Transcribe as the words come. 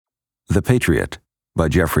The Patriot by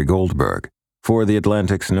Jeffrey Goldberg for The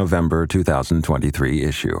Atlantic's November 2023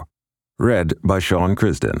 issue. Read by Sean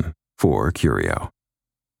Crisden for Curio.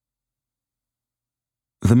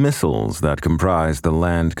 The missiles that comprise the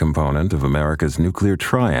land component of America's nuclear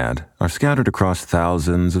triad are scattered across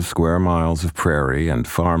thousands of square miles of prairie and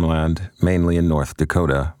farmland, mainly in North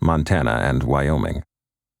Dakota, Montana, and Wyoming.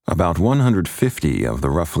 About 150 of the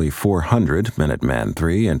roughly 400 Minuteman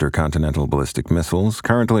III intercontinental ballistic missiles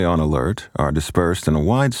currently on alert are dispersed in a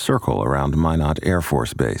wide circle around Minot Air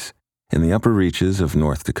Force Base in the upper reaches of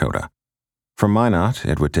North Dakota. From Minot,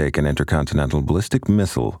 it would take an intercontinental ballistic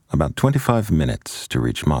missile about 25 minutes to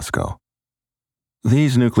reach Moscow.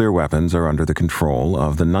 These nuclear weapons are under the control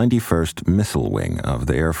of the 91st Missile Wing of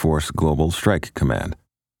the Air Force Global Strike Command,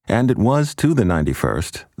 and it was to the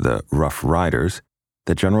 91st, the Rough Riders,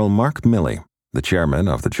 that General Mark Milley, the chairman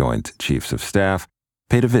of the Joint Chiefs of Staff,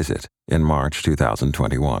 paid a visit in March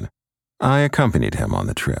 2021. I accompanied him on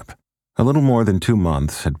the trip. A little more than 2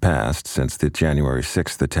 months had passed since the January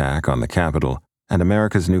 6th attack on the Capitol, and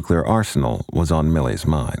America's nuclear arsenal was on Milley's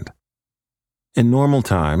mind. In normal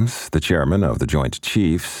times, the chairman of the Joint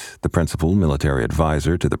Chiefs, the principal military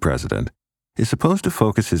advisor to the president, is supposed to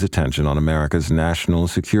focus his attention on America's national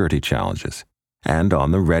security challenges and on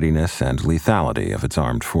the readiness and lethality of its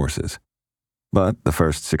armed forces. But the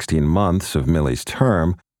first 16 months of Milley's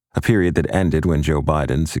term, a period that ended when Joe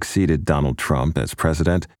Biden succeeded Donald Trump as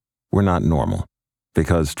president, were not normal,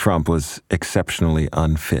 because Trump was exceptionally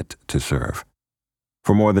unfit to serve.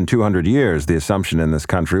 For more than 200 years, the assumption in this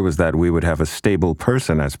country was that we would have a stable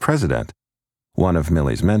person as president. One of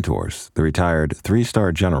Milley's mentors, the retired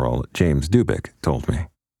 3-star general James Dubik, told me.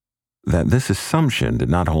 That this assumption did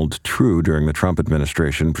not hold true during the Trump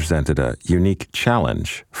administration presented a unique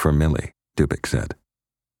challenge for Milley, Dubik said.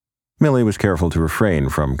 Milley was careful to refrain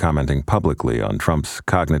from commenting publicly on Trump's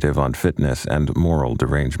cognitive unfitness and moral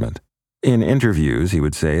derangement. In interviews, he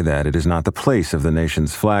would say that it is not the place of the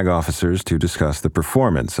nation's flag officers to discuss the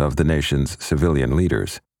performance of the nation's civilian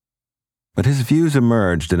leaders. But his views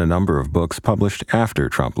emerged in a number of books published after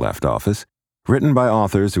Trump left office, written by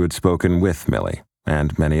authors who had spoken with Milley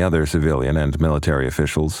and many other civilian and military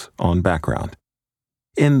officials on background.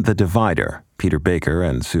 In The Divider, Peter Baker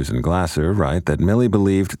and Susan Glasser write that Milley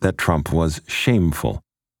believed that Trump was shameful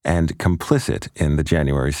and complicit in the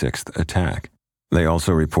January 6th attack. They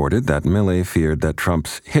also reported that Milley feared that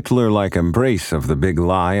Trump's Hitler-like embrace of the big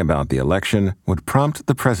lie about the election would prompt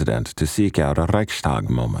the president to seek out a Reichstag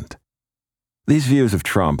moment. These views of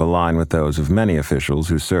Trump align with those of many officials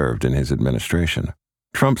who served in his administration.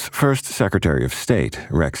 Trump's first Secretary of State,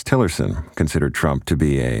 Rex Tillerson, considered Trump to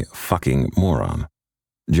be a fucking moron.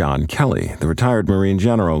 John Kelly, the retired Marine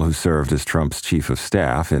general who served as Trump's chief of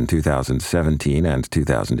staff in 2017 and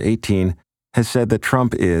 2018, has said that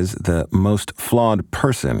Trump is the most flawed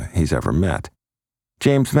person he's ever met.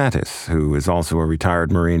 James Mattis, who is also a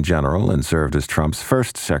retired Marine general and served as Trump's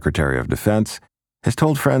first Secretary of Defense, has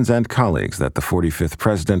told friends and colleagues that the 45th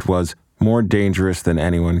president was more dangerous than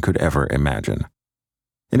anyone could ever imagine.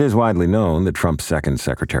 It is widely known that Trump's second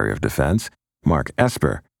Secretary of Defense, Mark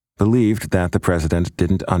Esper, believed that the president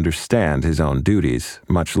didn't understand his own duties,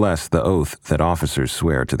 much less the oath that officers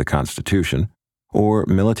swear to the Constitution, or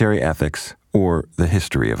military ethics, or the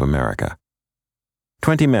history of America.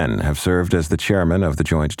 20 men have served as the chairman of the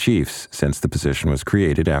Joint Chiefs since the position was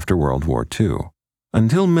created after World War II.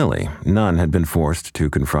 Until Milley, none had been forced to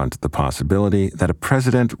confront the possibility that a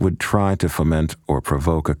president would try to foment or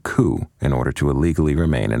provoke a coup in order to illegally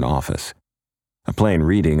remain in office. A plain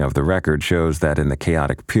reading of the record shows that in the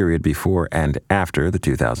chaotic period before and after the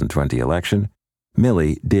 2020 election,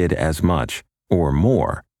 Milley did as much, or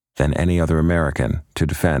more, than any other American to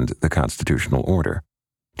defend the constitutional order,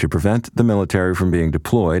 to prevent the military from being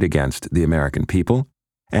deployed against the American people,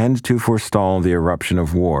 and to forestall the eruption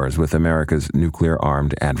of wars with America's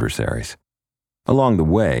nuclear-armed adversaries. Along the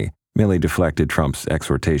way, Milley deflected Trump's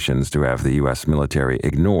exhortations to have the U.S. military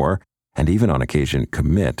ignore, and even on occasion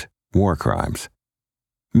commit, war crimes.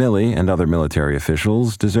 Milley and other military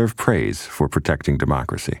officials deserve praise for protecting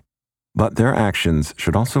democracy, but their actions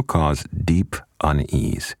should also cause deep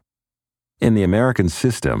unease. In the American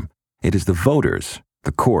system, it is the voters,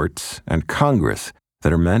 the courts, and Congress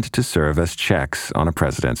that are meant to serve as checks on a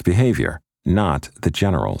president's behavior, not the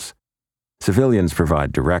generals. Civilians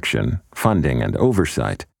provide direction, funding, and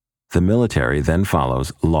oversight. The military then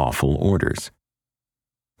follows lawful orders.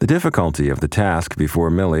 The difficulty of the task before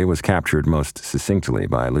Milley was captured most succinctly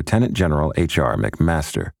by Lieutenant General H.R.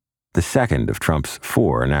 McMaster, the second of Trump's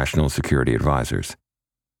 4 national security advisors.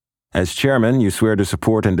 As chairman, you swear to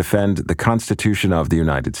support and defend the Constitution of the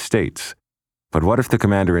United States. But what if the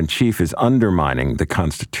commander-in-chief is undermining the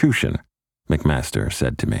Constitution? McMaster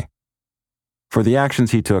said to me. For the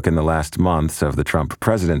actions he took in the last months of the Trump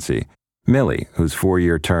presidency, Milley, whose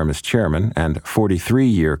 4-year term as chairman and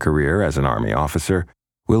 43-year career as an Army officer,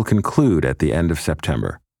 will conclude at the end of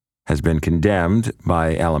September, has been condemned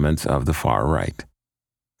by elements of the far right.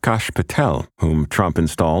 Kash Patel, whom Trump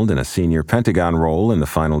installed in a senior Pentagon role in the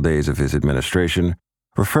final days of his administration,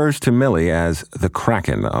 refers to Milley as the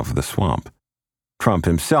Kraken of the swamp. Trump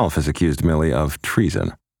himself has accused Milley of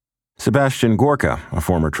treason. Sebastian Gorka, a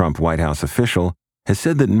former Trump White House official, has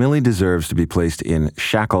said that Milley deserves to be placed in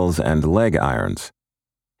shackles and leg irons.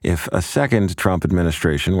 If a second Trump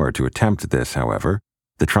administration were to attempt this, however,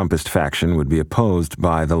 the Trumpist faction would be opposed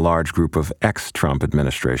by the large group of ex-Trump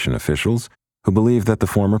administration officials who believe that the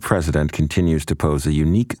former president continues to pose a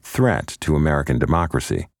unique threat to American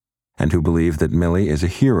democracy, and who believe that Milley is a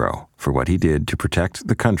hero for what he did to protect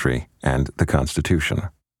the country and the Constitution.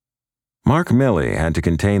 Mark Milley had to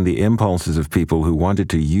contain the impulses of people who wanted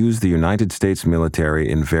to use the United States military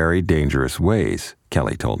in very dangerous ways,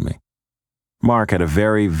 Kelly told me. Mark had a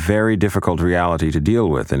very, very difficult reality to deal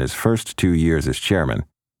with in his first 2 years as chairman,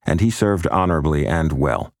 and he served honorably and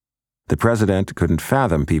well. The president couldn't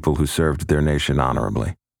fathom people who served their nation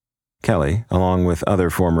honorably. Kelly, along with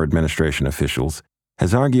other former administration officials,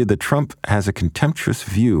 has argued that Trump has a contemptuous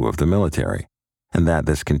view of the military, and that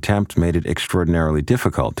this contempt made it extraordinarily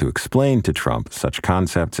difficult to explain to Trump such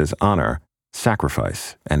concepts as honor,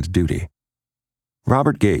 sacrifice, and duty.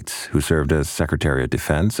 Robert Gates, who served as Secretary of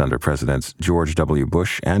Defense under Presidents George W.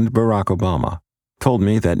 Bush and Barack Obama, told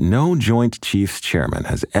me that no Joint Chiefs chairman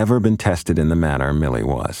has ever been tested in the manner Milley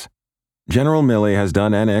was. General Milley has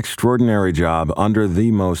done an extraordinary job under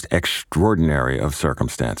the most extraordinary of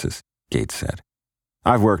circumstances, Gates said.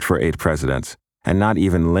 I've worked for 8 presidents, and not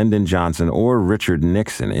even Lyndon Johnson or Richard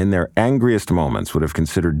Nixon in their angriest moments would have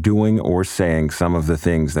considered doing or saying some of the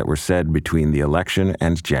things that were said between the election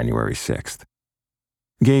and January 6th.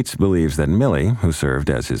 Gates believes that Milley, who served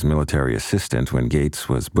as his military assistant when Gates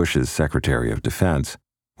was Bush's Secretary of Defense,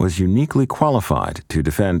 was uniquely qualified to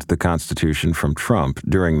defend the Constitution from Trump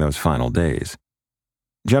during those final days.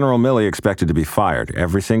 General Milley expected to be fired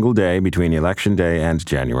every single day between Election Day and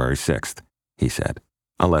January 6th, he said.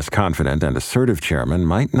 A less confident and assertive chairman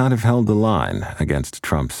might not have held the line against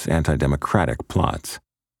Trump's anti-democratic plots.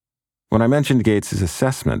 When I mentioned Gates's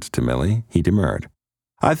assessment to Milley, he demurred.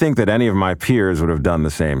 I think that any of my peers would have done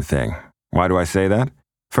the same thing. Why do I say that?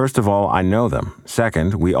 First of all, I know them.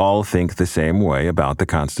 Second, we all think the same way about the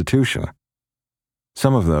Constitution.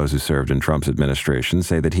 Some of those who served in Trump's administration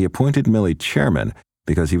say that he appointed Milley chairman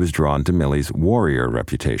because he was drawn to Milley's warrior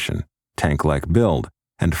reputation, tank-like build,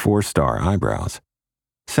 and 4-star eyebrows.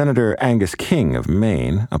 Senator Angus King of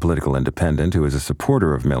Maine, a political independent who is a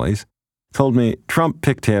supporter of Milley's, told me Trump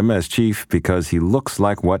picked him as chief because he looks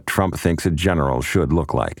like what Trump thinks a general should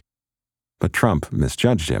look like. But Trump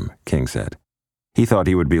misjudged him, King said. He thought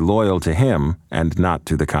he would be loyal to him and not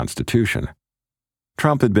to the Constitution.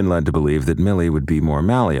 Trump had been led to believe that Milley would be more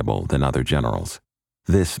malleable than other generals.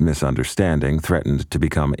 This misunderstanding threatened to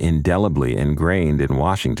become indelibly ingrained in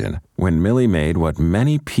Washington when Milley made what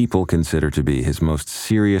many people consider to be his most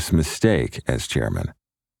serious mistake as chairman.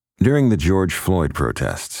 During the George Floyd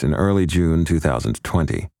protests in early June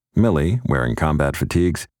 2020, Milley, wearing combat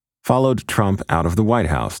fatigues, followed Trump out of the White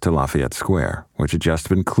House to Lafayette Square, which had just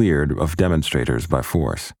been cleared of demonstrators by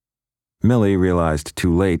force. Milley realized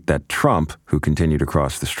too late that Trump, who continued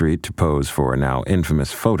across the street to pose for a now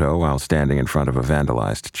infamous photo while standing in front of a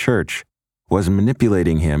vandalized church, was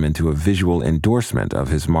manipulating him into a visual endorsement of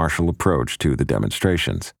his martial approach to the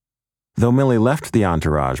demonstrations. Though Milley left the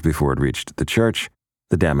entourage before it reached the church,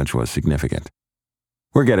 the damage was significant.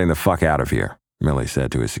 "We're getting the fuck out of here," Milley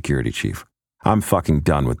said to his security chief. "I'm fucking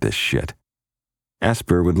done with this shit."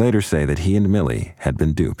 Esper would later say that he and Milley had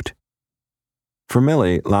been duped. For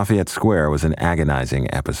Milley, Lafayette Square was an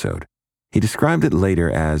agonizing episode. He described it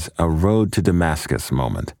later as a road to Damascus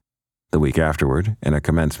moment. The week afterward, in a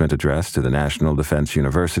commencement address to the National Defense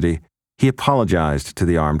University, he apologized to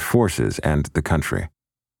the armed forces and the country.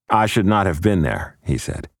 "I should not have been there," he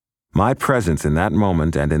said. "My presence in that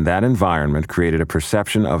moment and in that environment created a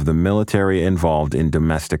perception of the military involved in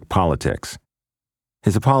domestic politics."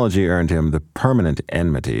 His apology earned him the permanent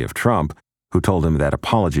enmity of Trump, who told him that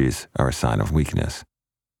apologies are a sign of weakness.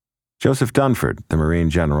 Joseph Dunford, the Marine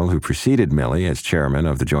general who preceded Milley as chairman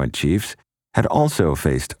of the Joint Chiefs, had also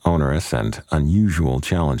faced onerous and unusual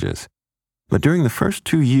challenges. But during the first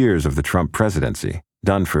 2 years of the Trump presidency,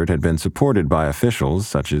 Dunford had been supported by officials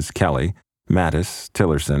such as Kelly, Mattis,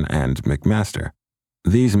 Tillerson, and McMaster.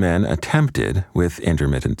 These men attempted, with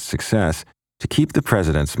intermittent success, to keep the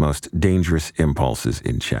president's most dangerous impulses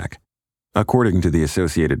in check. According to the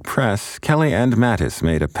Associated Press, Kelly and Mattis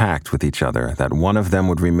made a pact with each other that one of them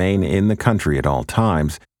would remain in the country at all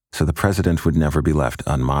times so the president would never be left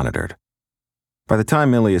unmonitored. By the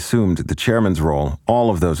time Milley assumed the chairman's role,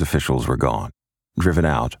 all of those officials were gone, driven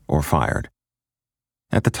out or fired.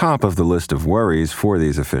 At the top of the list of worries for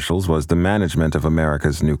these officials was the management of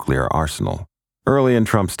America's nuclear arsenal. Early in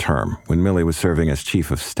Trump's term, when Milley was serving as chief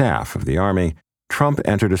of staff of the Army, Trump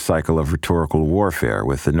entered a cycle of rhetorical warfare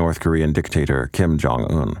with the North Korean dictator Kim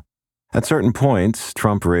Jong-un. At certain points,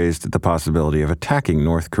 Trump raised the possibility of attacking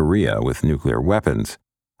North Korea with nuclear weapons,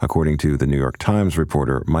 according to the New York Times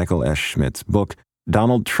reporter Michael S. Schmidt's book,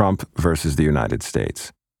 Donald Trump versus the United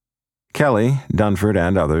States. Kelly, Dunford,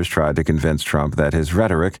 and others tried to convince Trump that his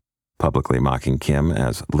rhetoric, publicly mocking Kim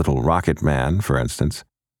as Little Rocket Man, for instance,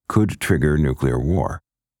 could trigger nuclear war.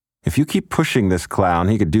 If you keep pushing this clown,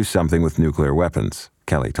 he could do something with nuclear weapons,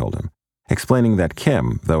 Kelly told him, explaining that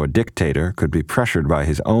Kim, though a dictator, could be pressured by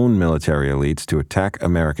his own military elites to attack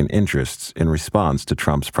American interests in response to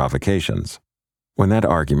Trump's provocations. When that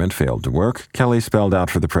argument failed to work, Kelly spelled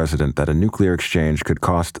out for the president that a nuclear exchange could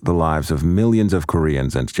cost the lives of millions of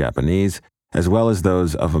Koreans and Japanese, as well as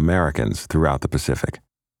those of Americans throughout the Pacific.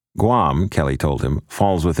 Guam, Kelly told him,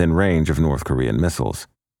 falls within range of North Korean missiles.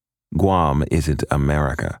 Guam isn't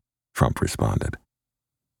America, Trump responded.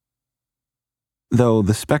 Though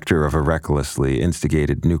the specter of a recklessly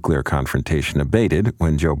instigated nuclear confrontation abated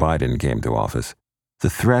when Joe Biden came to office, the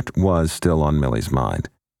threat was still on Milley's mind,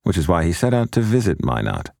 which is why he set out to visit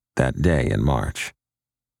Minot that day in March.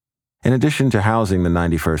 In addition to housing the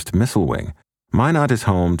 91st Missile Wing, Minot is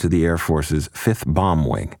home to the Air Force's 5th Bomb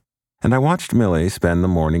Wing, and I watched Milley spend the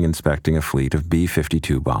morning inspecting a fleet of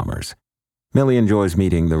B-52 bombers. Milley enjoys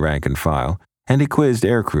meeting the rank and file, and he quizzed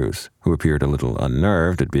air crews, who appeared a little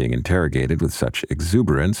unnerved at being interrogated with such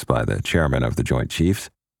exuberance by the chairman of the Joint Chiefs,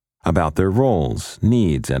 about their roles,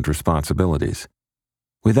 needs, and responsibilities.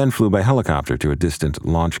 We then flew by helicopter to a distant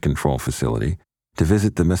launch control facility to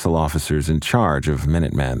visit the missile officers in charge of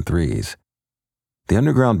Minuteman IIIs. The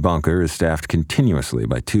underground bunker is staffed continuously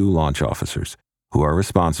by 2 launch officers, who are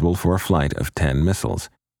responsible for a flight of 10 missiles,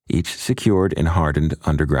 each secured in hardened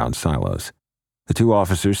underground silos. The 2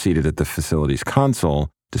 officers seated at the facility's console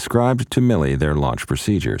described to Milley their launch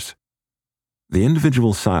procedures. The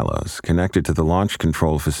individual silos, connected to the launch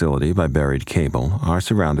control facility by buried cable, are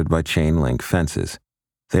surrounded by chain-link fences.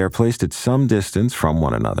 They are placed at some distance from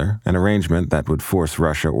one another, an arrangement that would force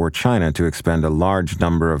Russia or China to expend a large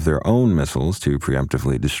number of their own missiles to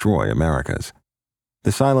preemptively destroy America's.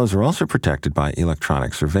 The silos are also protected by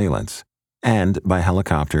electronic surveillance and by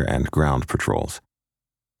helicopter and ground patrols.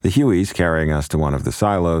 The Hueys carrying us to one of the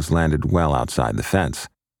silos landed well outside the fence,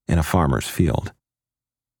 in a farmer's field.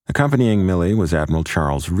 Accompanying Milley was Admiral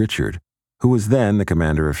Charles Richard, who was then the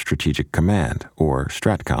commander of Strategic Command, or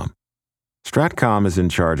STRATCOM. STRATCOM is in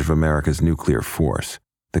charge of America's nuclear force.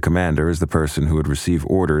 The commander is the person who would receive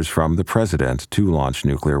orders from the president to launch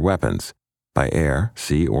nuclear weapons, by air,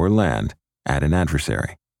 sea, or land, at an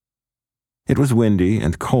adversary. It was windy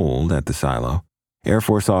and cold at the silo. Air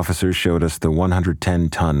Force officers showed us the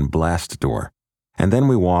 110-ton blast door, and then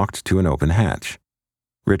we walked to an open hatch.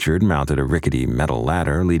 Richard mounted a rickety metal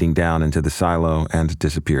ladder leading down into the silo and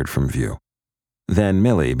disappeared from view. Then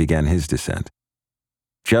Milley began his descent.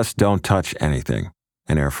 "Just don't touch anything,"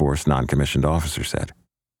 an Air Force non-commissioned officer said.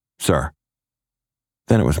 "Sir."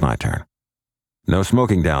 Then it was my turn. "No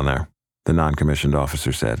smoking down there," the non-commissioned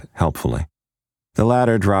officer said, helpfully. The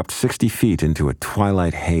ladder dropped 60 feet into a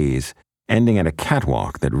twilight haze, ending at a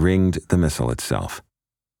catwalk that ringed the missile itself.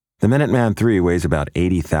 The Minuteman III weighs about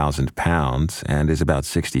 80,000 pounds and is about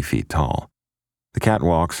 60 feet tall. The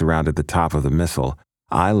catwalk surrounded the top of the missile,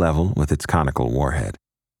 eye level with its conical warhead.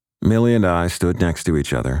 Milley and I stood next to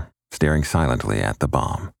each other, staring silently at the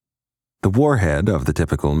bomb. The warhead of the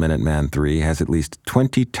typical Minuteman III has at least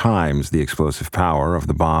 20 times the explosive power of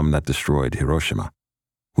the bomb that destroyed Hiroshima.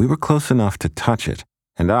 We were close enough to touch it,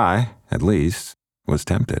 and I, at least, was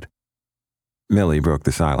tempted. Milley broke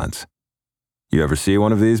the silence. "You ever see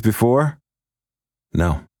one of these before?"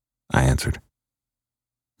 "No," I answered.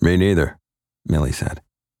 "Me neither," Milley said.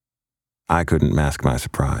 I couldn't mask my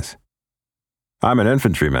surprise. "I'm an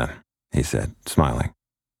infantryman," he said, smiling.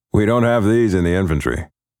 "We don't have these in the infantry."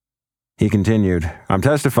 He continued, "I'm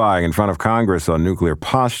testifying in front of Congress on nuclear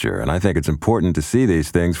posture, and I think it's important to see these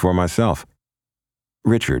things for myself."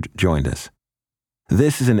 Richard joined us.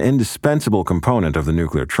 "This is an indispensable component of the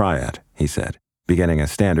nuclear triad," he said, beginning a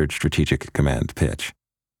standard strategic command pitch.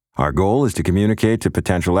 "Our goal is to communicate to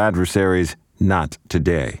potential adversaries, not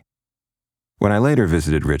today." When I later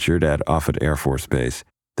visited Richard at Offutt Air Force Base,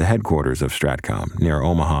 the headquarters of Stratcom, near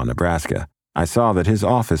Omaha, Nebraska, I saw that his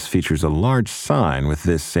office features a large sign with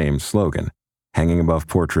this same slogan, hanging above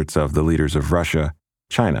portraits of the leaders of Russia,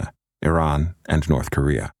 China, Iran, and North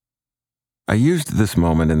Korea. I used this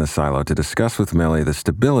moment in the silo to discuss with Millie the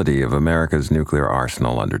stability of America's nuclear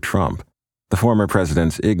arsenal under Trump. The former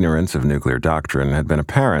president's ignorance of nuclear doctrine had been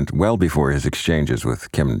apparent well before his exchanges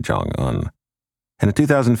with Kim Jong-un. In a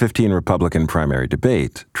 2015 Republican primary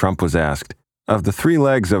debate, Trump was asked, "Of the three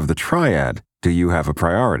legs of the triad, do you have a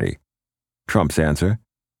priority?" Trump's answer,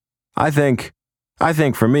 I think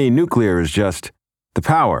for me, nuclear is just the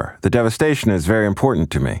power. The devastation is very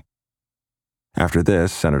important to me." After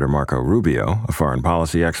this, Senator Marco Rubio, a foreign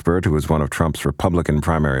policy expert who was one of Trump's Republican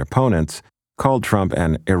primary opponents, called Trump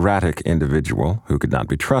an erratic individual who could not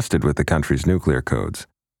be trusted with the country's nuclear codes.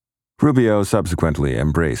 Rubio subsequently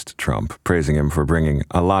embraced Trump, praising him for bringing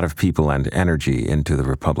a lot of people and energy into the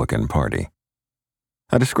Republican Party.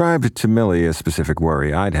 I described to Millie a specific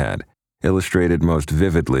worry I'd had, illustrated most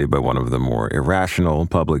vividly by one of the more irrational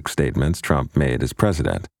public statements Trump made as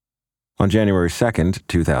president. On January 2,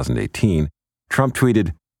 2018, Trump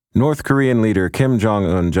tweeted, "North Korean leader Kim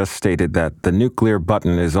Jong-un just stated that the nuclear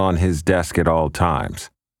button is on his desk at all times.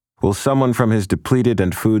 Will someone from his depleted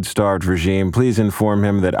and food-starved regime please inform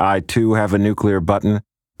him that I too have a nuclear button,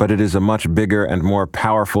 but it is a much bigger and more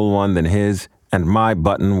powerful one than his, and my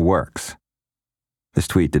button works." This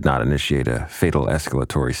tweet did not initiate a fatal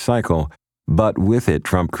escalatory cycle, but with it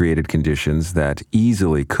Trump created conditions that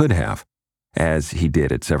easily could have, as he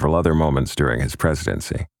did at several other moments during his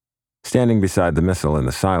presidency. Standing beside the missile in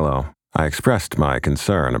the silo, I expressed my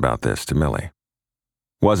concern about this to Millie.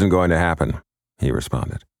 "Wasn't going to happen," he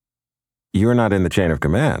responded. "You're not in the chain of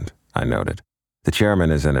command," I noted. "The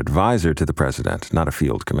chairman is an advisor to the president, not a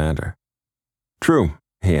field commander." "True,"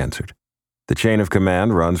 he answered. "The chain of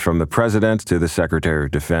command runs from the president to the Secretary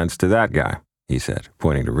of Defense to that guy," he said,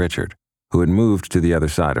 pointing to Richard, who had moved to the other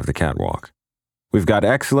side of the catwalk. "We've got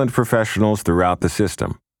excellent professionals throughout the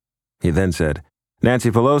system." He then said, "Nancy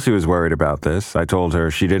Pelosi was worried about this. I told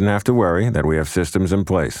her she didn't have to worry, that we have systems in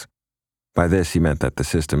place." By this, he meant that the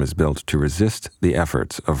system is built to resist the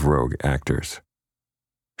efforts of rogue actors.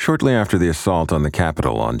 Shortly after the assault on the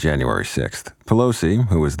Capitol on January 6th, Pelosi,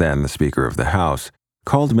 who was then the Speaker of the House,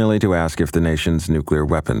 called Millie to ask if the nation's nuclear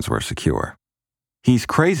weapons were secure. "He's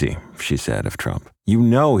crazy," she said of Trump. "You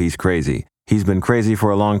know he's crazy. He's been crazy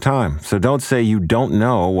for a long time, so don't say you don't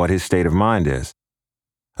know what his state of mind is."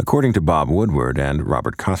 According to Bob Woodward and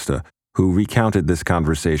Robert Costa, who recounted this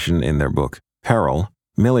conversation in their book, Peril,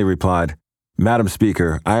 Millie replied, "Madam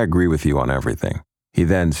Speaker, I agree with you on everything." He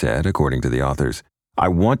then said, according to the authors, "I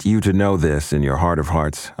want you to know this in your heart of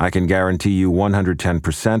hearts. I can guarantee you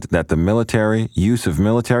 110% that the use of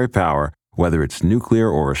military power, whether it's nuclear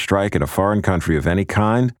or a strike in a foreign country of any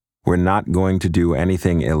kind, we're not going to do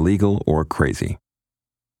anything illegal or crazy."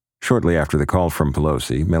 Shortly after the call from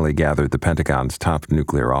Pelosi, Millie gathered the Pentagon's top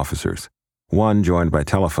nuclear officers, one joined by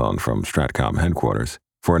telephone from Stratcom headquarters,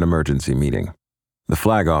 for an emergency meeting. The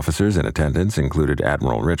flag officers in attendance included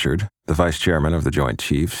Admiral Richard, the vice chairman of the Joint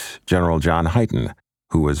Chiefs, General John Hyten,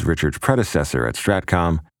 who was Richard's predecessor at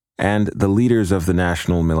Stratcom, and the leaders of the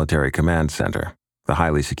National Military Command Center, the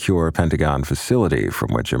highly secure Pentagon facility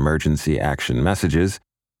from which emergency action messages,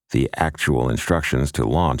 the actual instructions to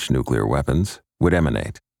launch nuclear weapons, would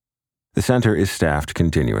emanate. The center is staffed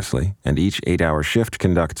continuously, and each 8-hour shift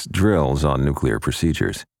conducts drills on nuclear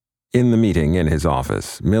procedures. In the meeting in his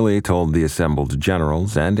office, Millie told the assembled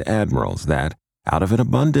generals and admirals that, out of an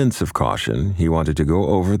abundance of caution, he wanted to go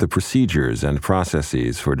over the procedures and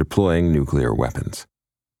processes for deploying nuclear weapons.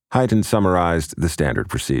 Hyten summarized the standard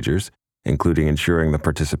procedures, including ensuring the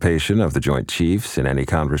participation of the Joint Chiefs in any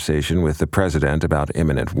conversation with the President about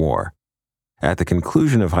imminent war. At the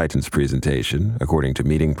conclusion of Hyten's presentation, according to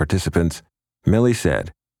meeting participants, Millie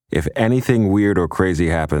said, "If anything weird or crazy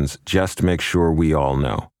happens, just make sure we all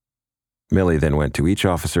know." Millie then went to each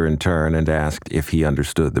officer in turn and asked if he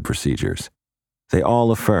understood the procedures. They all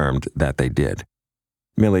affirmed that they did.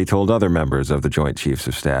 Millie told other members of the Joint Chiefs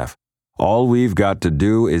of Staff, "All we've got to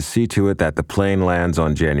do is see to it that the plane lands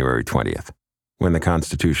on January 20th, when the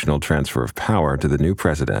constitutional transfer of power to the new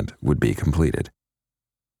president would be completed."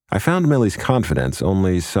 I found Millie's confidence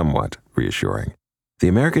only somewhat reassuring. The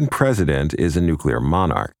American president is a nuclear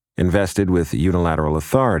monarch, invested with unilateral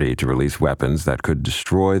authority to release weapons that could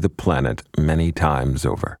destroy the planet many times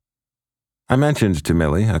over. I mentioned to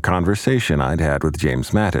Millie a conversation I'd had with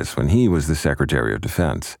James Mattis when he was the Secretary of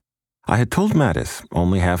Defense. I had told Mattis,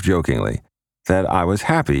 only half-jokingly, that I was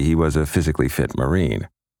happy he was a physically fit Marine.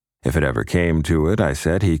 If it ever came to it, I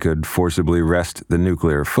said, he could forcibly wrest the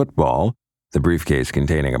nuclear football, the briefcase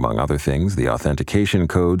containing, among other things, the authentication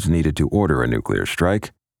codes needed to order a nuclear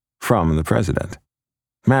strike, from the president.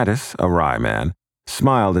 Mattis, a wry man,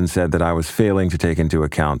 smiled and said that I was failing to take into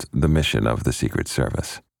account the mission of the Secret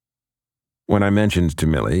Service. When I mentioned to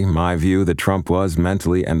Milley my view that Trump was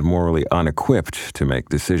mentally and morally unequipped to make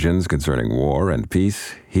decisions concerning war and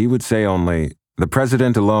peace, he would say only, "The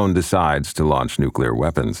president alone decides to launch nuclear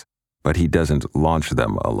weapons, but he doesn't launch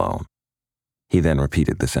them alone." He then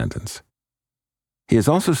repeated the sentence. He has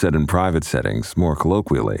also said in private settings, more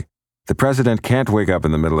colloquially, "The president can't wake up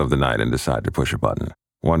in the middle of the night and decide to push a button.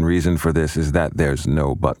 One reason for this is that there's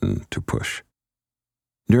no button to push."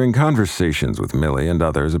 During conversations with Milley and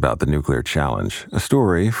others about the nuclear challenge, a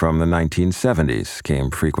story from the 1970s came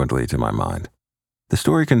frequently to my mind. The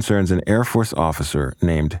story concerns an Air Force officer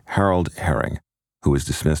named Harold Herring, who was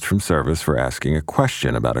dismissed from service for asking a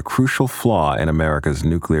question about a crucial flaw in America's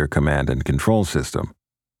nuclear command and control system,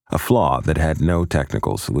 a flaw that had no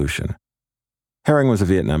technical solution. Herring was a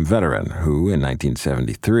Vietnam veteran who, in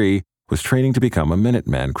 1973, was training to become a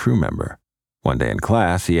Minuteman crew member. One day in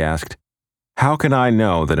class, he asked, "How can I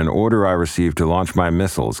know that an order I received to launch my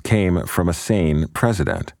missiles came from a sane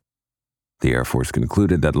president?" The Air Force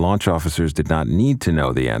concluded that launch officers did not need to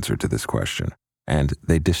know the answer to this question, and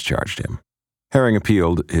they discharged him. Herring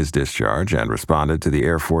appealed his discharge and responded to the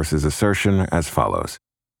Air Force's assertion as follows: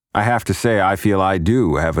 "I have to say I feel I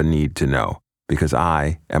do have a need to know, because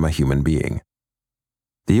I am a human being."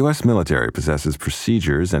 The U.S. military possesses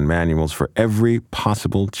procedures and manuals for every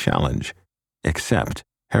possible challenge, except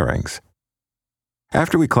Herring's.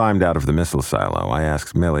 After we climbed out of the missile silo, I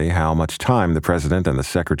asked Milley how much time the President and the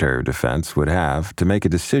Secretary of Defense would have to make a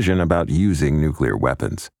decision about using nuclear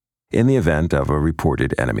weapons in the event of a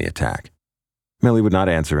reported enemy attack. Milley would not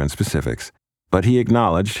answer in specifics, but he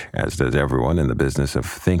acknowledged, as does everyone in the business of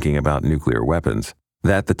thinking about nuclear weapons,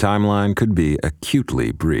 that the timeline could be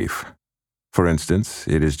acutely brief. For instance,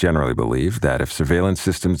 it is generally believed that if surveillance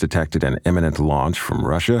systems detected an imminent launch from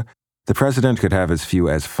Russia, the president could have as few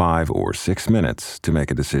as 5 or 6 minutes to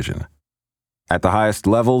make a decision. "At the highest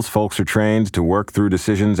levels, folks are trained to work through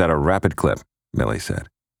decisions at a rapid clip," Milley said.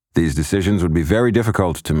 "These decisions would be very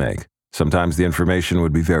difficult to make. Sometimes the information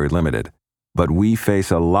would be very limited. But we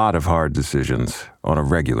face a lot of hard decisions on a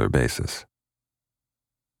regular basis."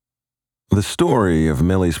 The story of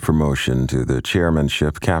Milley's promotion to the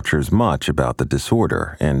chairmanship captures much about the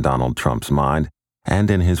disorder in Donald Trump's mind and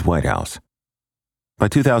in his White House. By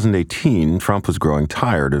 2018, Trump was growing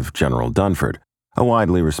tired of General Dunford, a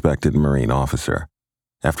widely respected Marine officer.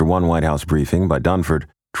 After one White House briefing by Dunford,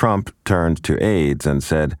 Trump turned to aides and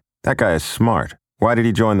said, "That guy is smart. Why did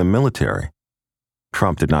he join the military?"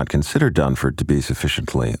 Trump did not consider Dunford to be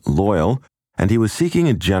sufficiently loyal, and he was seeking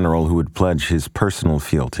a general who would pledge his personal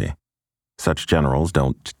fealty. Such generals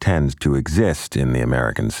don't tend to exist in the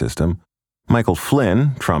American system. Michael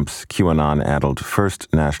Flynn, Trump's QAnon-addled first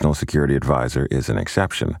national security advisor, is an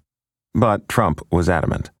exception. But Trump was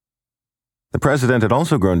adamant. The president had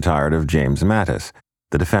also grown tired of James Mattis,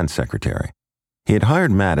 the defense secretary. He had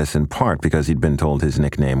hired Mattis in part because he'd been told his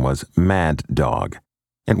nickname was Mad Dog.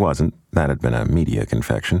 It wasn't, that had been a media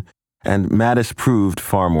confection, and Mattis proved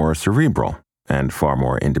far more cerebral and far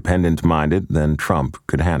more independent-minded than Trump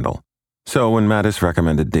could handle. So when Mattis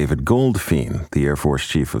recommended David Goldfein, the Air Force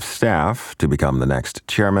Chief of Staff, to become the next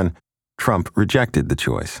chairman, Trump rejected the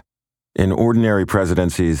choice. In ordinary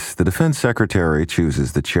presidencies, the defense secretary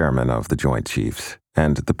chooses the chairman of the Joint Chiefs,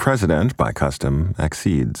 and the president, by custom,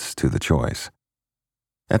 accedes to the choice.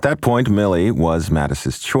 At that point, Milley was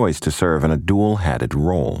Mattis's choice to serve in a dual-hatted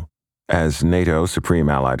role, as NATO Supreme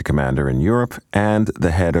Allied Commander in Europe and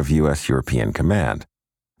the head of U.S. European Command.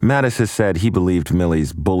 Mattis has said he believed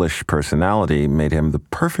Milley's bullish personality made him the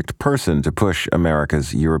perfect person to push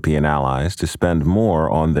America's European allies to spend more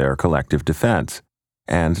on their collective defense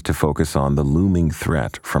and to focus on the looming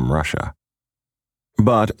threat from Russia.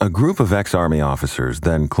 But a group of ex-Army officers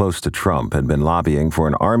then close to Trump had been lobbying for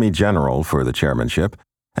an Army general for the chairmanship,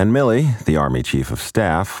 and Milley, the Army Chief of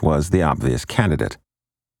Staff, was the obvious candidate.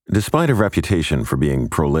 Despite a reputation for being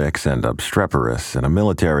prolix and obstreperous in a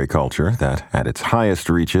military culture that, at its highest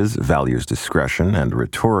reaches, values discretion and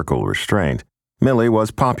rhetorical restraint, Milley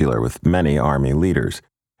was popular with many Army leaders,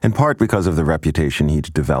 in part because of the reputation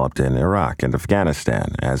he'd developed in Iraq and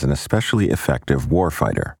Afghanistan as an especially effective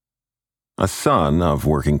warfighter. A son of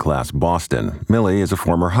working-class Boston, Milley is a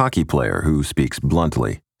former hockey player who speaks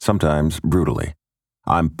bluntly, sometimes brutally.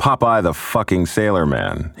 "I'm Popeye the fucking Sailor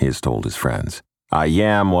Man," he has told his friends. "I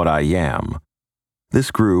am what I am." This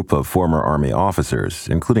group of former Army officers,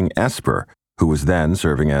 including Esper, who was then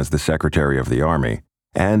serving as the Secretary of the Army,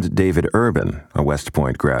 and David Urban, a West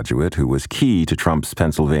Point graduate who was key to Trump's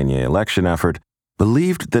Pennsylvania election effort,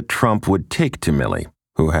 believed that Trump would take to Milley,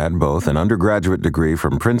 who had both an undergraduate degree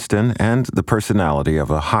from Princeton and the personality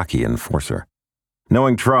of a hockey enforcer.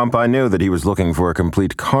 Knowing Trump, I knew that he was looking for a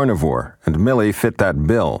complete carnivore, and Milley fit that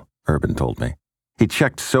bill, Urban told me. He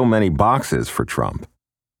checked so many boxes for Trump.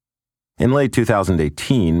 In late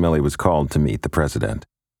 2018, Milley was called to meet the president.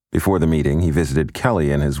 Before the meeting, he visited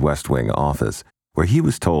Kelly in his West Wing office, where he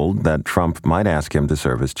was told that Trump might ask him to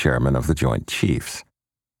serve as chairman of the Joint Chiefs.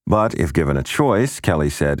 But if given a choice, Kelly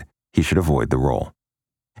said he should avoid the role.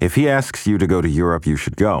 "If he asks you to go to Europe, you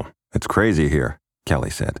should go. It's crazy here," Kelly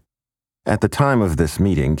said. At the time of this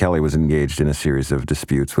meeting, Kelly was engaged in a series of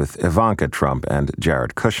disputes with Ivanka Trump and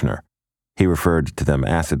Jared Kushner. He referred to them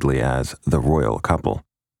acidly as the royal couple.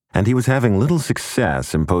 And he was having little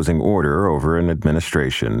success imposing order over an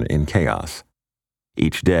administration in chaos.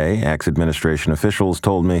 Each day, ex-administration officials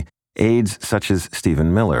told me aides such as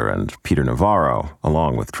Stephen Miller and Peter Navarro,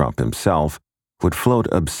 along with Trump himself, would float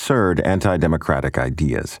absurd anti-democratic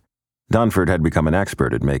ideas. Dunford had become an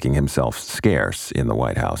expert at making himself scarce in the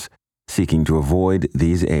White House, seeking to avoid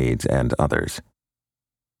these aides and others.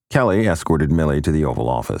 Kelly escorted Milley to the Oval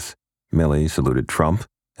Office. Milley saluted Trump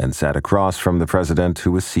and sat across from the president,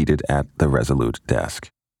 who was seated at the Resolute desk.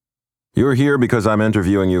 "You're here because I'm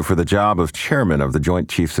interviewing you for the job of chairman of the Joint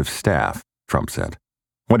Chiefs of Staff," Trump said.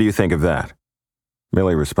 "What do you think of that?"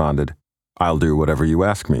 Milley responded, "I'll do whatever you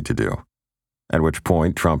ask me to do." At which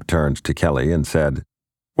point Trump turned to Kelly and said,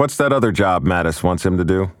 "What's that other job Mattis wants him to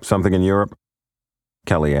do? Something in Europe?"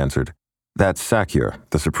 Kelly answered, "That's SACEUR,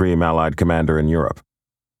 the Supreme Allied Commander in Europe."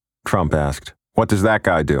 Trump asked, "What does that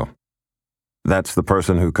guy do?" "That's the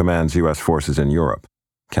person who commands U.S. forces in Europe,"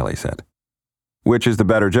 Kelly said. "Which is the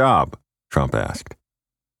better job?" Trump asked.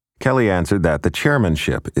 Kelly answered that the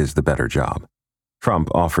chairmanship is the better job. Trump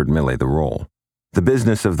offered Milley the role. The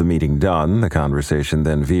business of the meeting done, the conversation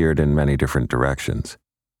then veered in many different directions.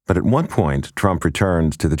 But at one point, Trump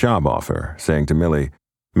returned to the job offer, saying to Milley,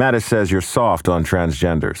 "Mattis says you're soft on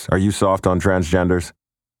transgenders. Are you soft on transgenders?"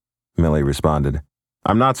 Milley responded,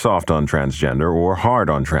 "I'm not soft on transgender or hard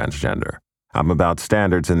on transgender. I'm about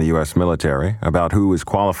standards in the U.S. military, about who is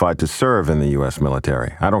qualified to serve in the U.S.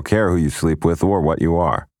 military. I don't care who you sleep with or what you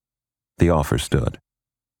are." The offer stood.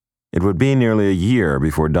 It would be nearly a year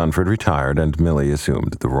before Dunford retired and Milley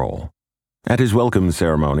assumed the role. At his welcome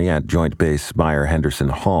ceremony at Joint Base Meyer-Henderson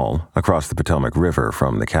Hall, across the Potomac River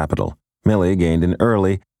from the Capitol, Milley gained an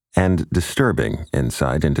early and disturbing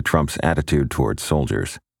insight into Trump's attitude towards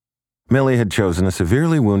soldiers. Milley had chosen a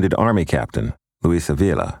severely wounded Army captain, Luis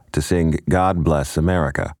Avila, to sing "God Bless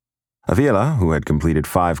America." Avila, who had completed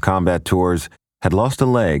 5 combat tours, had lost a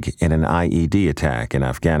leg in an IED attack in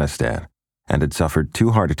Afghanistan and had suffered 2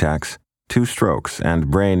 heart attacks, 2 strokes, and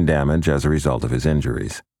brain damage as a result of his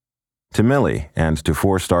injuries. To Milley and to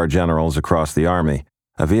 4-star generals across the Army,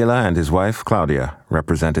 Avila and his wife, Claudia,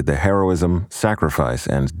 represented the heroism, sacrifice,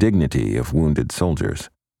 and dignity of wounded soldiers.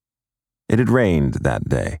 It had rained that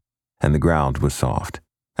day, and the ground was soft.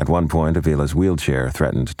 At one point, Avila's wheelchair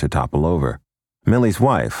threatened to topple over. Milley's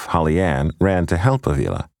wife, Holly Ann, ran to help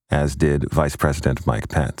Avila, as did Vice President Mike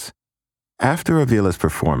Pence. After Avila's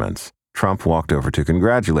performance, Trump walked over to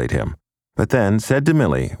congratulate him, but then said to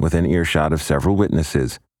Milley, within earshot of several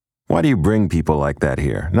witnesses, "Why do you bring people like that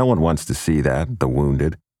here? No one wants to see that, the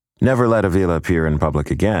wounded." "Never let Avila appear in public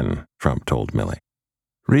again," Trump told Milley.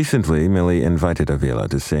 Recently, Milley invited Avila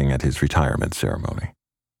to sing at his retirement ceremony.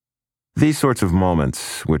 These sorts of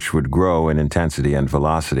moments, which would grow in intensity and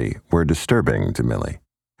velocity, were disturbing to Milley.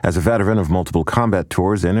 As a veteran of multiple combat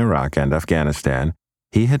tours in Iraq and Afghanistan,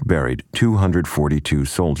 he had buried 242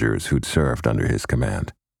 soldiers who'd served under his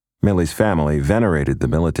command. Milley's family venerated the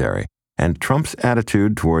military, and Trump's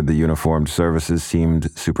attitude toward the uniformed services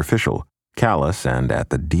seemed superficial, callous, and at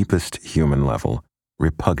the deepest human level,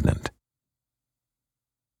 repugnant.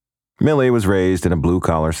 Milley was raised in a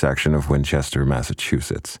blue-collar section of Winchester,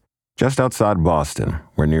 Massachusetts, just outside Boston,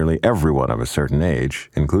 where nearly everyone of a certain age,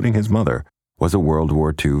 including his mother, was a World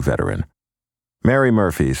War II veteran. Mary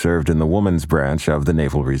Murphy served in the woman's branch of the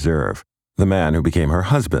Naval Reserve. The man who became her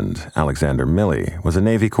husband, Alexander Milley, was a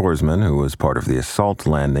Navy corpsman who was part of the assault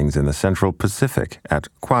landings in the Central Pacific at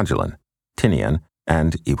Kwajalein, Tinian,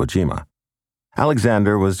 and Iwo Jima.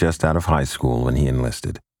 Alexander was just out of high school when he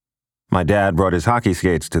enlisted. "My dad brought his hockey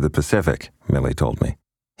skates to the Pacific," Milley told me.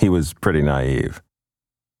 "He was pretty naive."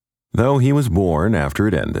 Though he was born after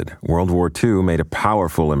it ended, World War II made a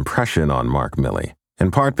powerful impression on Mark Milley,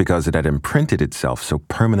 in part because it had imprinted itself so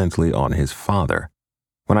permanently on his father.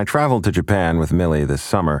 When I traveled to Japan with Milley this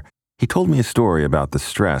summer, He told me a story about the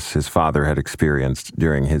stress his father had experienced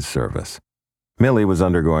during his service. Millie was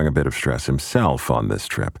undergoing a bit of stress himself on this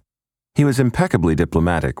trip. He was impeccably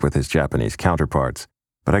diplomatic with his Japanese counterparts,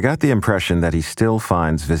 but I got the impression that he still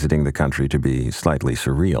finds visiting the country to be slightly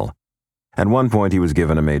surreal. At one point, he was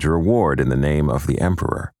given a major award in the name of the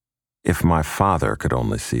emperor. "If my father could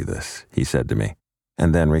only see this," he said to me,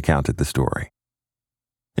 and then recounted the story.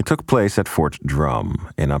 It took place at Fort Drum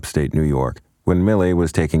in upstate New York when Millie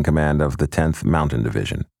was taking command of the 10th Mountain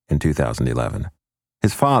Division in 2011.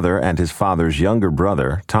 His father and his father's younger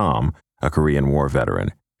brother, Tom, a Korean War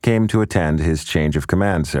veteran, came to attend his change of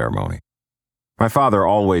command ceremony. "My father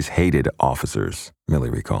always hated officers,"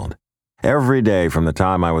 Millie recalled. "Every day from the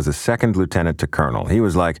time I was a second lieutenant to colonel, he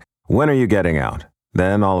was like, 'When are you getting out?'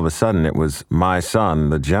 Then all of a sudden it was, 'My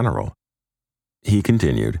son, the general.'" He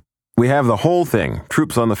continued, "We have the whole thing,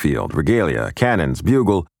 troops on the field, regalia, cannons,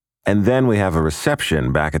 bugle, and then we have a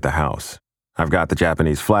reception back at the house. I've got the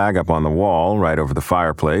Japanese flag up on the wall right over the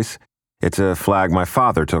fireplace. It's a flag my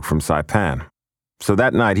father took from Saipan. So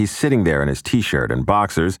that night he's sitting there in his t-shirt and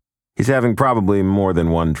boxers. He's having probably more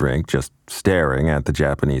than one drink, just staring at the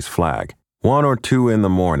Japanese flag. 1 or 2 in the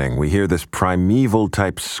morning, we hear this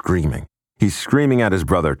primeval-type screaming. He's screaming at his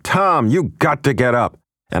brother, 'Tom, you got to get up!'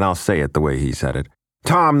 And I'll say it the way he said it.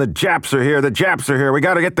 'Tom, the Japs are here, the Japs are here, we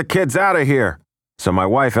got to get the kids out of here!' So my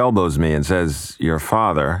wife elbows me and says, 'Your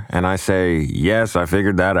father?' And I say, 'Yes, I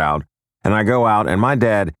figured that out.' And I go out, and my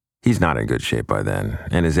dad, he's not in good shape by then.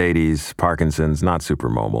 In his 80s, Parkinson's, not super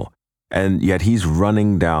mobile. And yet he's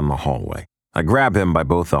running down the hallway. I grab him by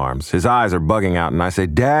both arms. His eyes are bugging out, and I say,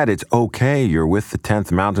 'Dad, it's okay. You're with the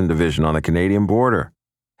 10th Mountain Division on the Canadian border.'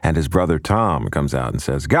 And his brother Tom comes out and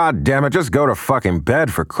says, 'God damn it, just go to fucking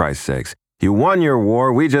bed for Christ's sakes. You won your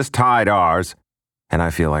war, we just tied ours.' And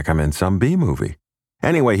I feel like I'm in some B-movie.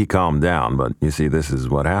 Anyway, he calmed down, but you see, this is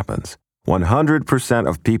what happens. 100%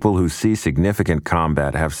 of people who see significant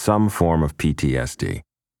combat have some form of PTSD.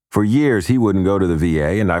 For years, he wouldn't go to the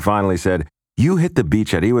VA, and I finally said, 'You hit the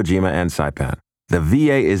beach at Iwo Jima and Saipan. The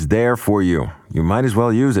VA is there for you. You might as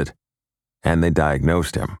well use it.' And they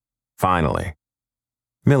diagnosed him. Finally.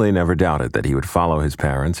 Millie never doubted that he would follow his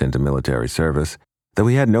parents into military service, though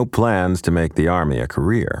he had no plans to make the Army a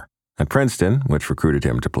career. At Princeton, which recruited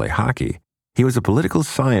him to play hockey, he was a political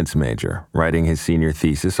science major, writing his senior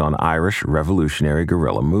thesis on Irish revolutionary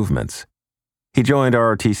guerrilla movements. He joined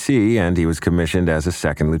ROTC, and he was commissioned as a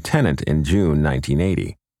second lieutenant in June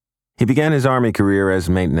 1980. He began his Army career as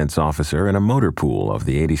maintenance officer in a motor pool of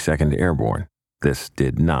the 82nd Airborne. This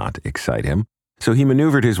did not excite him, so he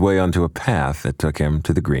maneuvered his way onto a path that took him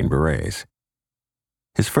to the Green Berets.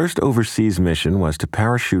 His first overseas mission was to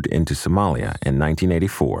parachute into Somalia in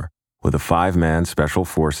 1984 with a 5-man Special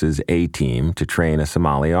Forces A-team to train a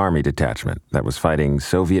Somali army detachment that was fighting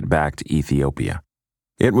Soviet-backed Ethiopia.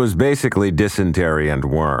 "It was basically dysentery and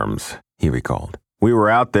worms," he recalled. "We were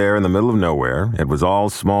out there in the middle of nowhere. It was all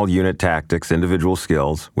small unit tactics, individual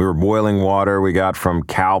skills. We were boiling water we got from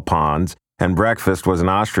cow ponds, and breakfast was an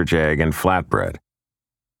ostrich egg and flatbread."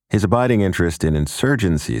 His abiding interest in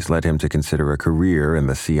insurgencies led him to consider a career in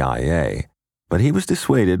the CIA, but he was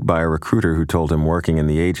dissuaded by a recruiter who told him working in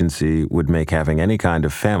the agency would make having any kind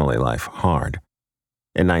of family life hard.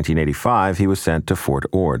 In 1985, he was sent to Fort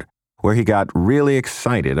Ord, where he got really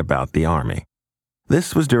excited about the Army.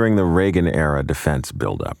 This was during the Reagan-era defense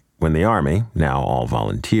buildup, when the Army, now all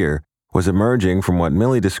volunteer, was emerging from what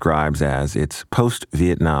Millie describes as its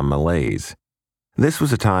post-Vietnam malaise. This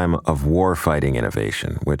was a time of war-fighting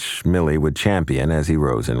innovation, which Millie would champion as he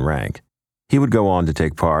rose in rank. He would go on to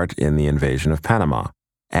take part in the invasion of Panama,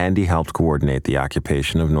 and he helped coordinate the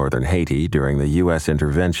occupation of northern Haiti during the U.S.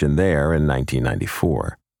 intervention there in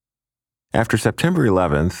 1994. After September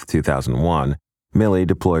 11, 2001, Millie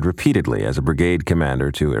deployed repeatedly as a brigade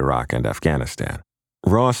commander to Iraq and Afghanistan.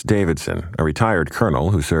 Ross Davidson, a retired colonel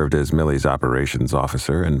who served as Millie's operations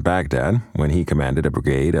officer in Baghdad when he commanded a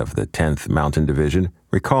brigade of the 10th Mountain Division,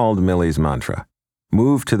 recalled Millie's mantra,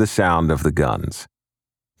 "Move to the sound of the guns."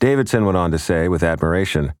 Davidson went on to say with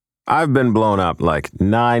admiration, "I've been blown up like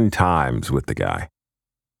 9 times with the guy."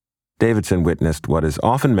 Davidson witnessed what is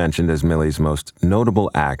often mentioned as Millie's most notable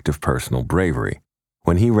act of personal bravery,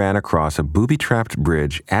 when he ran across a booby-trapped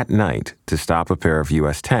bridge at night to stop a pair of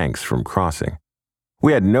U.S. tanks from crossing.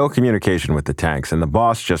 "We had no communication with the tanks, and the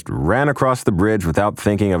boss just ran across the bridge without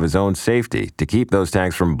thinking of his own safety to keep those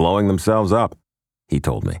tanks from blowing themselves up," he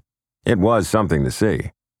told me. It was something to see.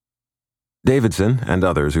 Davidson and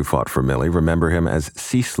others who fought for Millie remember him as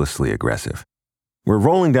ceaselessly aggressive. "We're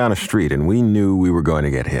rolling down a street, and we knew we were going to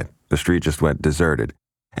get hit. The street just went deserted.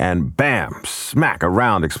 And bam, smack, a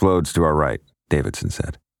round explodes to our right," Davidson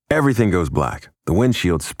said. Everything goes black. The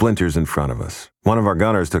windshield splinters in front of us. One of our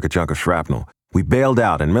gunners took a chunk of shrapnel. We bailed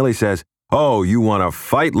out, and Millie says, "Oh, you want to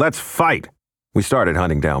fight? Let's fight!" We started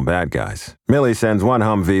hunting down bad guys. Millie sends one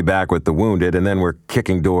Humvee back with the wounded, and then we're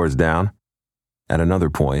kicking doors down. At another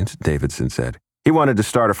point, Davidson said, he wanted to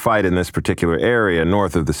start a fight in this particular area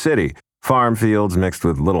north of the city, farm fields mixed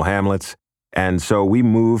with little hamlets, and so we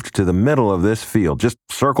moved to the middle of this field, just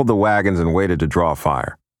circled the wagons and waited to draw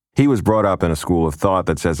fire. He was brought up in a school of thought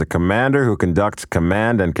that says a commander who conducts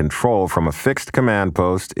command and control from a fixed command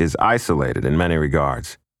post is isolated in many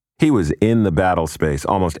regards. He was in the battle space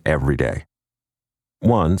almost every day.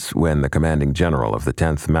 Once, when the commanding general of the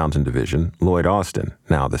 10th Mountain Division, Lloyd Austin,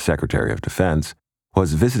 now the Secretary of Defense,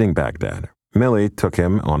 was visiting Baghdad, Millie took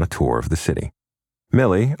him on a tour of the city.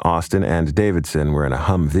 Millie, Austin, and Davidson were in a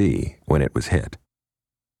Humvee when it was hit.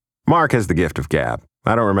 Mark has the gift of gab.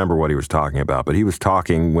 I don't remember what he was talking about, but he was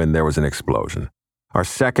talking when there was an explosion. Our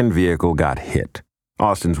second vehicle got hit.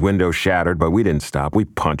 Austin's window shattered, but we didn't stop. We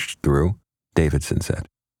punched through, Davidson said.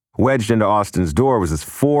 Wedged into Austin's door was this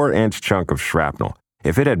 4-inch chunk of shrapnel.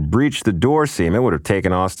 If it had breached the door seam, it would have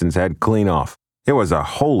taken Austin's head clean off. It was a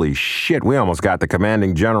holy shit, we almost got the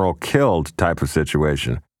commanding general killed type of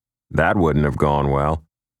situation. That wouldn't have gone well.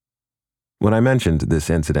 When I mentioned this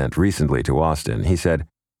incident recently to Austin, he said,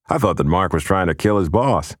 "I thought that Mark was trying to kill his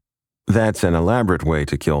boss." "That's an elaborate way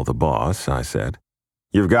to kill the boss," I said.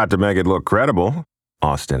 "You've got to make it look credible,"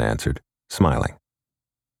 Austin answered, smiling.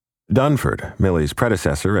 Dunford, Millie's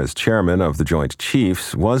predecessor as chairman of the Joint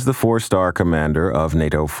Chiefs, was the 4-star commander of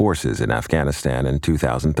NATO forces in Afghanistan in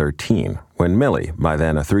 2013, when Millie, by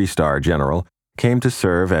then a 3-star general, came to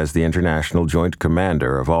serve as the international joint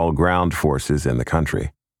commander of all ground forces in the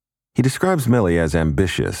country. He describes Millie as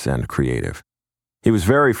ambitious and creative. He was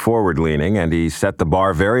very forward-leaning, and he set the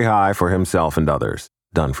bar very high for himself and others,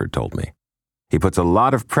 Dunford told me. He puts a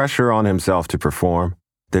lot of pressure on himself to perform.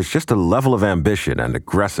 There's just a level of ambition and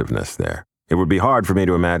aggressiveness there. It would be hard for me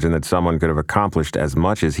to imagine that someone could have accomplished as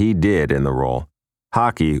much as he did in the role.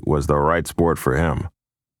 Hockey was the right sport for him.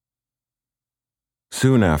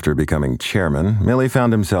 Soon after becoming chairman, Millie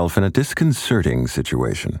found himself in a disconcerting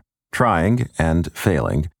situation, trying and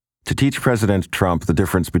failing to teach President Trump the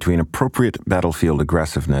difference between appropriate battlefield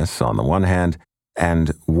aggressiveness on the one hand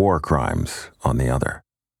and war crimes on the other.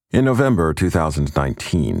 In November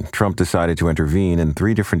 2019, Trump decided to intervene in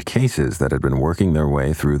 3 different cases that had been working their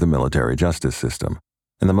way through the military justice system.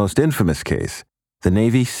 In the most infamous case, the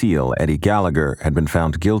Navy SEAL Eddie Gallagher had been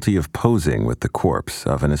found guilty of posing with the corpse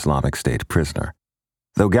of an Islamic State prisoner.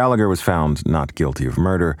 Though Gallagher was found not guilty of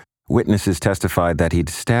murder, witnesses testified that he'd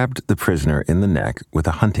stabbed the prisoner in the neck with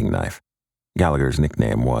a hunting knife. Gallagher's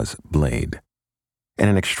nickname was Blade. In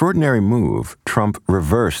an extraordinary move, Trump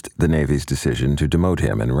reversed the Navy's decision to demote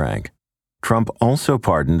him in rank. Trump also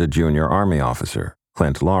pardoned a junior Army officer,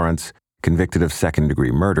 Clint Lawrence, convicted of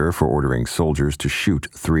second-degree murder for ordering soldiers to shoot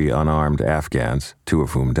 3 unarmed Afghans, 2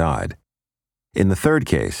 of whom died. In the third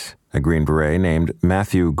case, a Green Beret named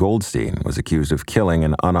Matthew Goldstein was accused of killing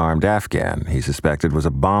an unarmed Afghan he suspected was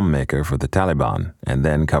a bomb maker for the Taliban and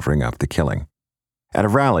then covering up the killing. At a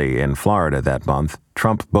rally in Florida that month,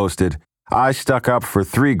 Trump boasted, "I stuck up for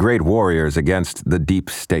 3 great warriors against the deep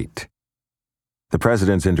state." The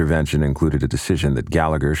president's intervention included a decision that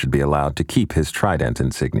Gallagher should be allowed to keep his trident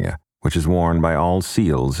insignia, which is worn by all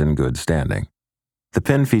SEALs in good standing. The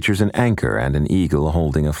pin features an anchor and an eagle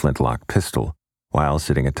holding a flintlock pistol, while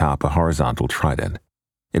sitting atop a horizontal trident.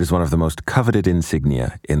 It is one of the most coveted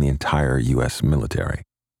insignia in the entire U.S. military.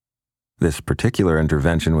 This particular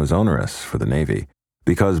intervention was onerous for the Navy,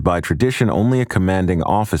 because by tradition only a commanding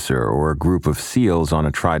officer or a group of SEALs on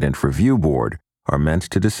a Trident review board are meant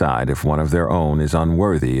to decide if one of their own is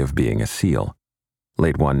unworthy of being a SEAL.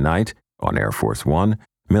 Late one night, on Air Force One,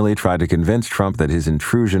 Millie tried to convince Trump that his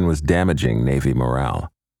intrusion was damaging Navy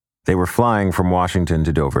morale. They were flying from Washington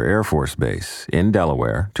to Dover Air Force Base in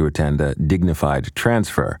Delaware to attend a dignified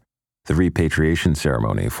transfer, the repatriation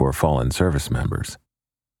ceremony for fallen service members.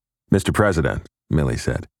 "Mr. President," Millie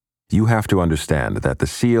said, "you have to understand that the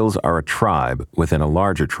SEALs are a tribe within a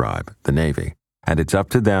larger tribe, the Navy, and it's up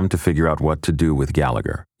to them to figure out what to do with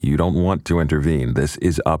Gallagher. You don't want to intervene. This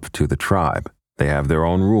is up to the tribe. They have their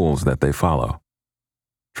own rules that they follow."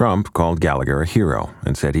 Trump called Gallagher a hero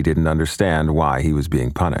and said he didn't understand why he was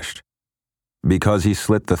being punished. "Because he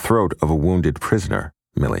slit the throat of a wounded prisoner,"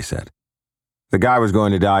 Millie said. "The guy was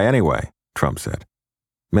going to die anyway," Trump said.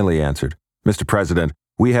 Millie answered, "Mr. President,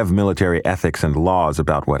 we have military ethics and laws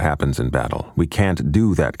about what happens in battle. We can't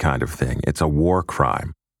do that kind of thing. It's a war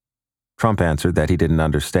crime." Trump answered that he didn't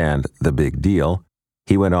understand the big deal.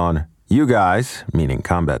 He went on, "You guys," meaning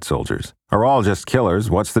combat soldiers, Are all just killers?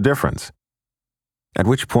 What's the difference? At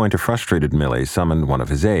which point a frustrated Milley summoned one of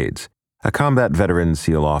his aides, a combat veteran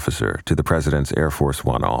SEAL officer, to the President's Air Force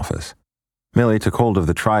One office. Milley took hold of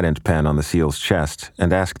the trident pen on the SEAL's chest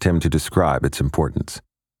and asked him to describe its importance.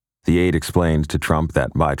 The aide explained to Trump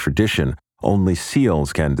that by tradition, only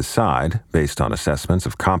SEALs can decide, based on assessments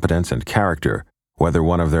of competence and character, whether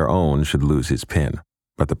one of their own should lose his pin.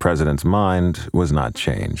 But the President's mind was not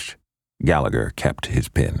changed. Gallagher kept his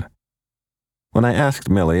pin. When I asked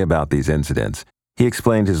Milley about these incidents, he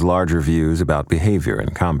explained his larger views about behavior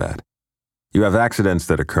in combat. You have accidents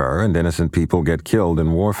that occur and innocent people get killed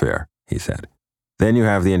in warfare, he said. Then you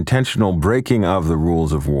have the intentional breaking of the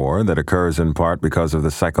rules of war that occurs in part because of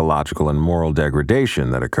the psychological and moral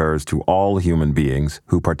degradation that occurs to all human beings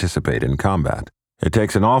who participate in combat. It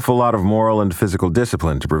takes an awful lot of moral and physical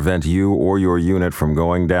discipline to prevent you or your unit from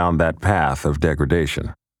going down that path of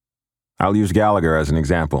degradation. I'll use Gallagher as an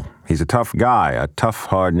example. He's a tough guy, a tough,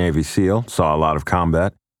 hard Navy SEAL, saw a lot of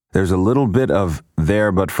combat. There's a little bit of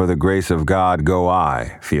there but for the grace of God go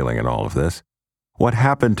I feeling in all of this. What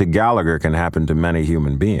happened to Gallagher can happen to many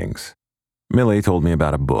human beings. Milley told me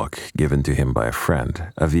about a book given to him by a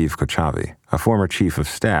friend, Aviv Kochavi, a former chief of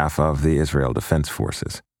staff of the Israel Defense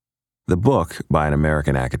Forces. The book, by an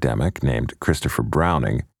American academic named Christopher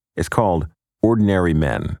Browning, is called Ordinary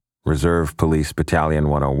Men, Reserve Police Battalion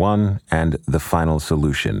 101, and The Final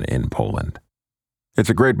Solution in Poland. It's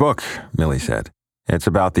a great book, Milley said. It's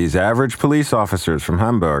about these average police officers from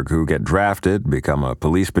Hamburg who get drafted, become a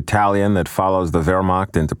police battalion that follows the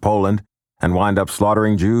Wehrmacht into Poland, and wind up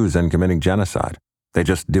slaughtering Jews and committing genocide. They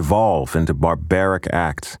just devolve into barbaric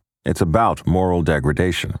acts. It's about moral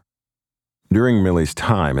degradation. During Milley's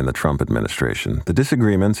time in the Trump administration, the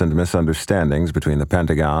disagreements and misunderstandings between the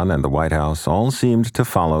Pentagon and the White House all seemed to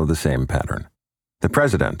follow the same pattern. The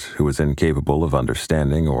president, who was incapable of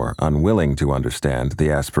understanding or unwilling to understand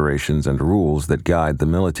the aspirations and rules that guide the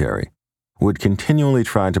military, would continually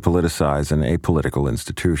try to politicize an apolitical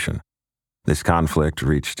institution. This conflict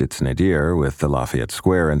reached its nadir with the Lafayette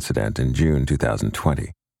Square incident in June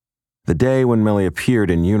 2020. The day when Milley appeared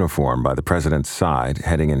in uniform by the president's side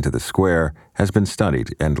heading into the square has been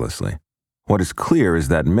studied endlessly. What is clear is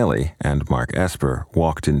that Milley and Mark Esper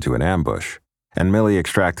walked into an ambush, and Milley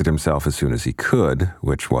extracted himself as soon as he could,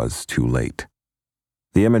 which was too late.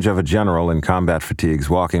 The image of a general in combat fatigues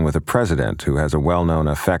walking with a president who has a well-known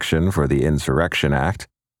affection for the Insurrection Act,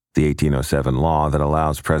 the 1807 law that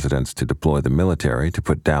allows presidents to deploy the military to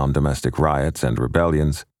put down domestic riots and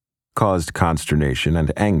rebellions, caused consternation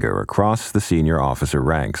and anger across the senior officer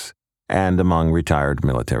ranks and among retired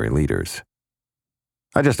military leaders.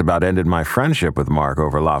 I just about ended my friendship with Mark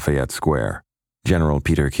over Lafayette Square, General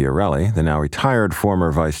Peter Chiarelli, the now retired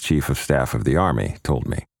former Vice Chief of Staff of the Army, told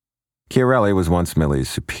me. Chiarelli was once Milley's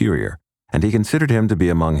superior, and he considered him to be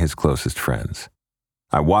among his closest friends.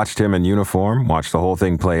 I watched him in uniform, watched the whole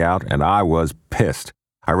thing play out, and I was pissed.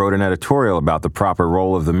 I wrote an editorial about the proper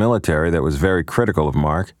role of the military that was very critical of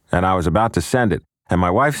Mark, and I was about to send it, and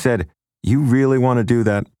my wife said, "You really want to do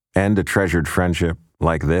that? End a treasured friendship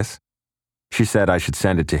like this?" She said I should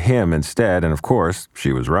send it to him instead, and of course,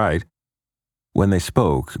 she was right. When they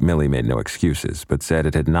spoke, Milley made no excuses, but said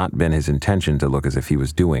it had not been his intention to look as if he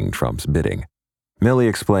was doing Trump's bidding. Milley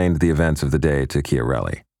explained the events of the day to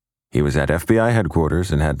Chiarelli. He was at FBI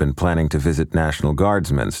headquarters and had been planning to visit National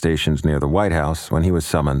Guardsmen stationed near the White House when he was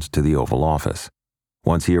summoned to the Oval Office.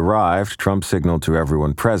 Once he arrived, Trump signaled to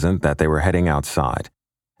everyone present that they were heading outside.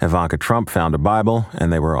 Ivanka Trump found a Bible,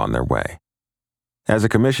 and they were on their way. As a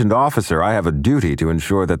commissioned officer, I have a duty to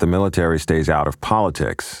ensure that the military stays out of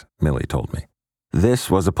politics, Milley told me. This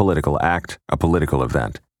was a political act, a political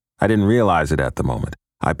event. I didn't realize it at the moment.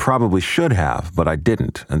 I probably should have, but I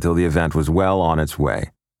didn't until the event was well on its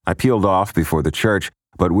way. I peeled off before the church,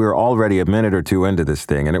 but we were already a minute or two into this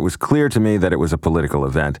thing, and it was clear to me that it was a political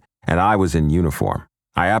event, and I was in uniform.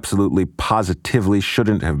 I absolutely, positively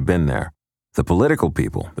shouldn't have been there. The political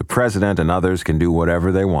people, the president and others can do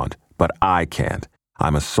whatever they want, but I can't.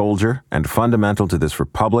 I'm a soldier, and fundamental to this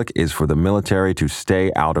republic is for the military to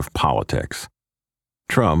stay out of politics.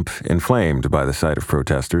 Trump, inflamed by the sight of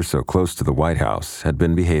protesters so close to the White House, had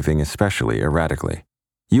been behaving especially erratically.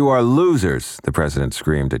 "You are losers," the president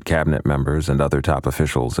screamed at cabinet members and other top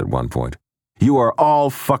officials at one point. "You are all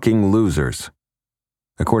fucking losers."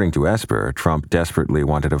 According to Esper, Trump desperately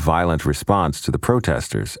wanted a violent response to the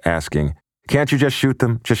protesters, asking, "Can't you just shoot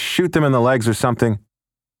them? Just shoot them in the legs or something?"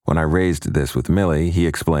 When I raised this with Milley, he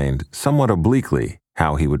explained, somewhat obliquely,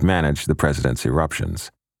 how he would manage the president's eruptions.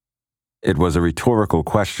 "It was a rhetorical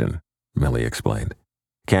question," Milley explained.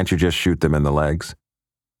 "Can't you just shoot them in the legs?"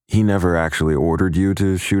 He never actually ordered you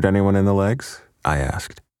to shoot anyone in the legs? I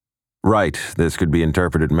asked. Right, this could be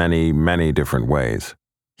interpreted many, many different ways,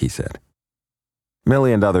 he said.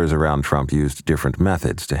 Milley and others around Trump used different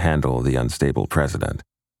methods to handle the unstable president.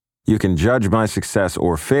 You can judge my success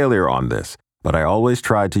or failure on this, but I always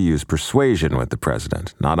tried to use persuasion with the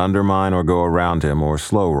president, not undermine or go around him or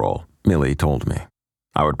slow roll, Milley told me.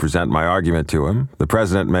 I would present my argument to him. The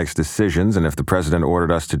president makes decisions, and if the president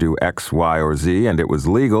ordered us to do X, Y, or Z and it was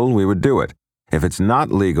legal, we would do it. If it's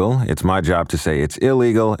not legal, it's my job to say it's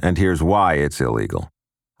illegal, and here's why it's illegal.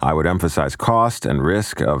 I would emphasize cost and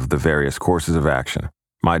risk of the various courses of action.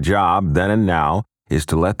 My job, then and now, is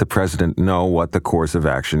to let the president know what the course of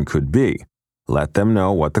action could be. Let them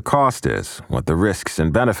know what the cost is, what the risks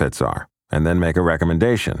and benefits are, and then make a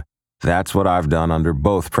recommendation. That's what I've done under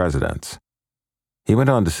both presidents. He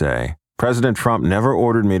went on to say, President Trump never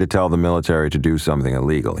ordered me to tell the military to do something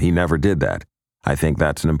illegal. He never did that. I think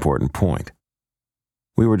that's an important point.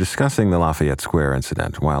 We were discussing the Lafayette Square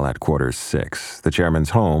incident while at Quarters 6, the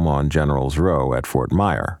chairman's home on General's Row at Fort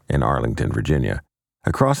Myer in Arlington, Virginia,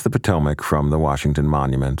 across the Potomac from the Washington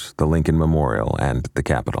Monument, the Lincoln Memorial, and the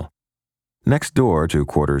Capitol. Next door to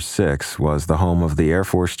Quarters 6 was the home of the Air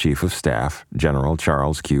Force Chief of Staff, General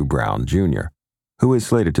Charles Q. Brown, Jr., who is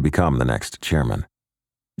slated to become the next chairman.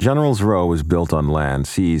 General's Row was built on land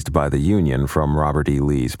seized by the Union from Robert E.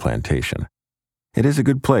 Lee's plantation. It is a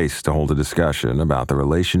good place to hold a discussion about the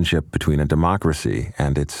relationship between a democracy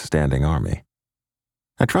and its standing army.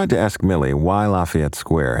 I tried to ask Milley why Lafayette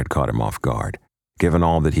Square had caught him off guard, given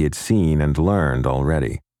all that he had seen and learned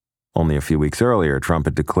already. Only a few weeks earlier, Trump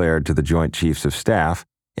had declared to the Joint Chiefs of Staff,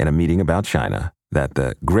 in a meeting about China, that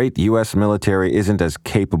the great U.S. military isn't as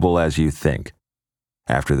capable as you think.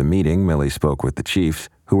 After the meeting, Milley spoke with the chiefs,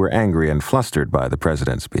 who were angry and flustered by the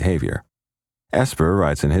president's behavior. Esper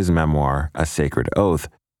writes in his memoir, A Sacred Oath,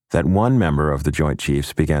 that one member of the Joint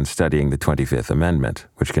Chiefs began studying the 25th Amendment,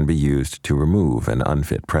 which can be used to remove an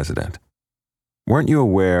unfit president. Weren't you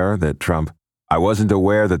aware that Trump... I wasn't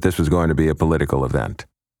aware that this was going to be a political event.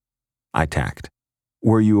 I tacked.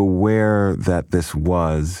 Were you aware that this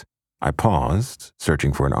was... I paused,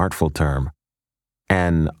 searching for an artful term.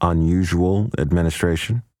 An unusual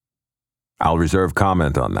administration? I'll reserve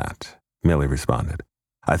comment on that, Milley responded.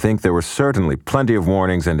 I think there were certainly plenty of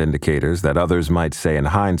warnings and indicators that others might say in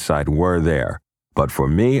hindsight were there. But for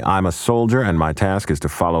me, I'm a soldier and my task is to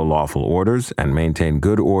follow lawful orders and maintain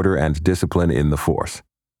good order and discipline in the force.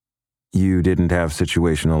 You didn't have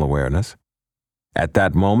situational awareness? At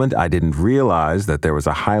that moment, I didn't realize that there was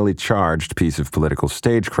a highly charged piece of political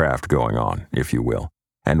stagecraft going on, if you will.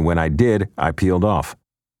 And when I did, I peeled off.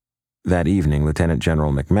 That evening, Lieutenant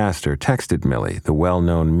General McMaster texted Milley the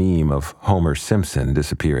well-known meme of Homer Simpson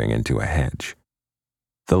disappearing into a hedge.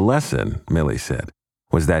 The lesson, Milley said,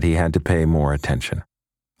 was that he had to pay more attention.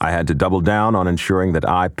 I had to double down on ensuring that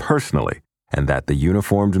I personally, and that the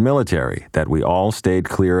uniformed military, that we all stayed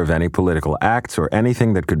clear of any political acts or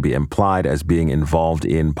anything that could be implied as being involved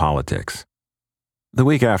in politics. The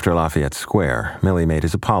week after Lafayette Square, Milley made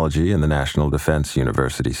his apology in the National Defense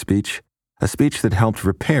University speech, a speech that helped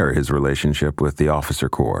repair his relationship with the officer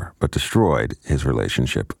corps, but destroyed his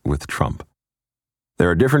relationship with Trump. There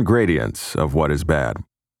are different gradients of what is bad.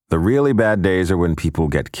 The really bad days are when people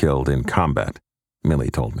get killed in combat,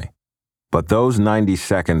 Milley told me. But those 90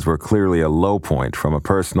 seconds were clearly a low point from a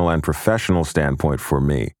personal and professional standpoint for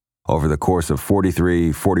me over the course of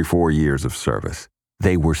 44 years of service.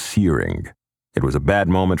 They were searing. It was a bad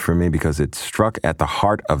moment for me because it struck at the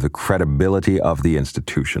heart of the credibility of the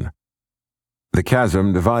institution. The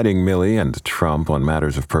chasm dividing Milley and Trump on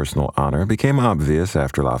matters of personal honor became obvious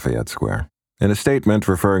after Lafayette Square. In a statement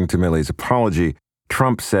referring to Milley's apology,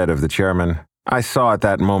 Trump said of the chairman, "I saw at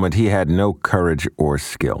that moment he had no courage or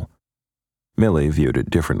skill." Milley viewed it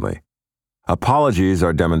differently. Apologies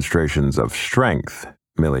are demonstrations of strength,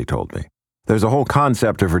 Milley told me. There's a whole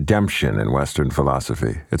concept of redemption in Western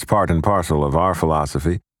philosophy. It's part and parcel of our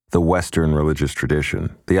philosophy, the Western religious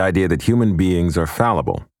tradition, the idea that human beings are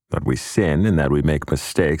fallible, that we sin and that we make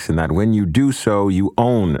mistakes, and that when you do so, you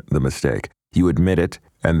own the mistake. You admit it,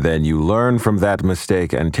 and then you learn from that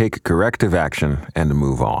mistake and take corrective action and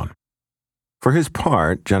move on. For his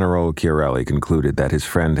part, General Chiarelli concluded that his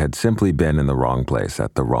friend had simply been in the wrong place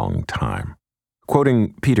at the wrong time.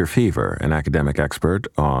 Quoting Peter Feaver, an academic expert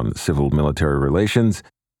on civil-military relations,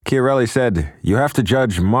 Chiarelli said, "You have to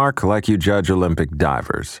judge Mark like you judge Olympic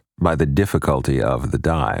divers, by the difficulty of the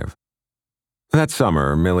dive." That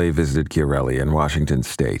summer, Milley visited Chiarelli in Washington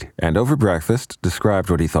State and over breakfast described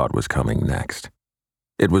what he thought was coming next.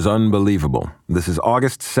 It was unbelievable. This is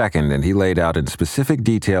August 2nd, and he laid out in specific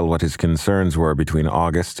detail what his concerns were between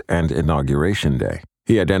August and Inauguration Day.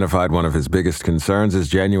 He identified one of his biggest concerns as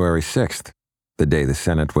January 6th, the day the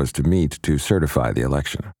Senate was to meet to certify the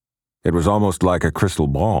election. It was almost like a crystal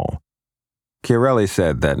ball. Chiarelli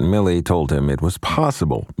said that Milley told him it was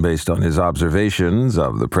possible, based on his observations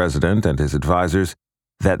of the president and his advisors,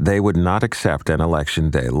 that they would not accept an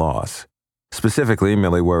election day loss. Specifically,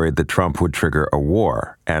 Milley worried that Trump would trigger a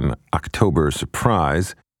war, an October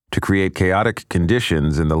surprise, to create chaotic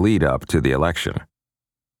conditions in the lead-up to the election.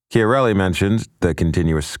 Chiarelli mentioned the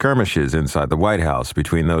continuous skirmishes inside the White House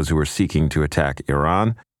between those who were seeking to attack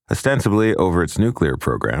Iran, ostensibly over its nuclear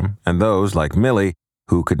program, and those, like Milley,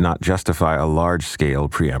 who could not justify a large-scale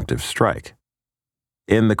preemptive strike.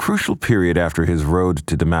 In the crucial period after his road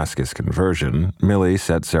to Damascus conversion, Milley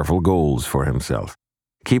set several goals for himself.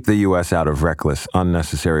 Keep the U.S. out of reckless,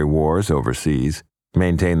 unnecessary wars overseas,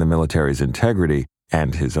 maintain the military's integrity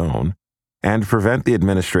and his own, and prevent the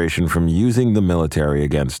administration from using the military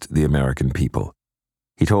against the American people.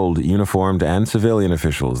 He told uniformed and civilian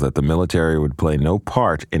officials that the military would play no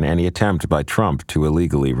part in any attempt by Trump to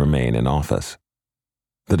illegally remain in office.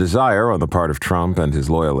 The desire on the part of Trump and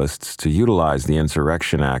his loyalists to utilize the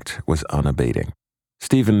Insurrection Act was unabating.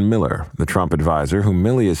 Stephen Miller, the Trump advisor whom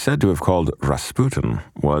Milley is said to have called Rasputin,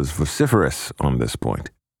 was vociferous on this point.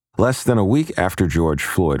 Less than a week after George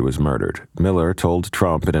Floyd was murdered, Miller told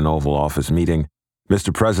Trump in an Oval Office meeting,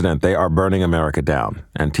 "Mr. President, they are burning America down.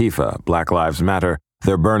 Antifa, Black Lives Matter,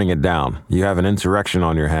 they're burning it down. You have an insurrection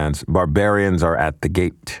on your hands. Barbarians are at the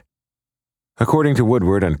gate." According to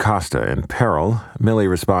Woodward and Costa in Peril, Milley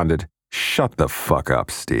responded, "Shut the fuck up,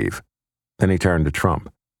 Steve." Then he turned to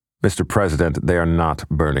Trump. "Mr. President, they are not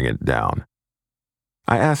burning it down."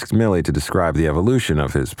 I asked Milley to describe the evolution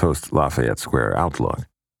of his post-Lafayette Square outlook.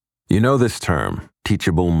 "You know this term,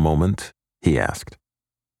 teachable moment?" he asked.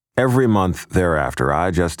 "Every month thereafter,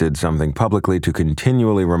 I just did something publicly to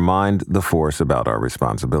continually remind the force about our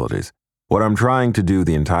responsibilities. What I'm trying to do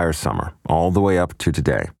the entire summer, all the way up to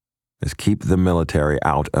today, is keep the military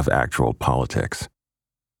out of actual politics."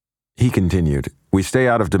 He continued, "We stay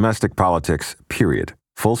out of domestic politics, period.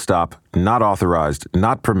 Full stop, not authorized,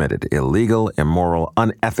 not permitted, illegal, immoral,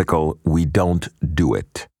 unethical. We don't do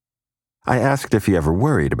it." I asked if he ever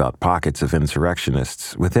worried about pockets of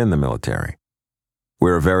insurrectionists within the military.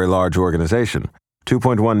 "We're a very large organization,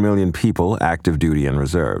 2.1 million people, active duty and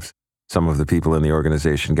reserves. Some of the people in the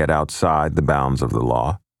organization get outside the bounds of the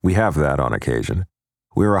law. We have that on occasion.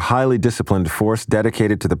 We're a highly disciplined force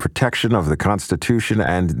dedicated to the protection of the Constitution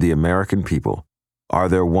and the American people. Are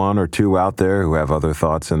there one or two out there who have other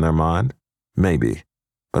thoughts in their mind? Maybe.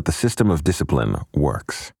 But the system of discipline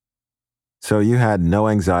works." So you had no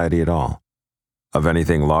anxiety at all? Of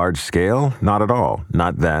anything large scale? Not at all.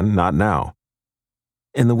 Not then, not now.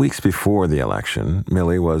 In the weeks before the election,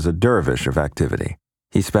 Milley was a dervish of activity.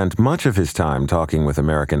 He spent much of his time talking with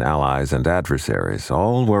American allies and adversaries,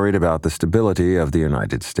 all worried about the stability of the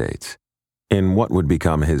United States. In what would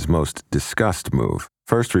become his most discussed move,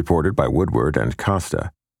 first reported by Woodward and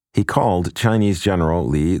Costa, he called Chinese General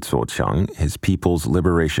Li Zuocheng, his People's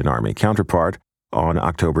Liberation Army counterpart, on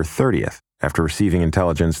October 30th, after receiving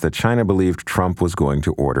intelligence that China believed Trump was going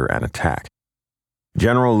to order an attack.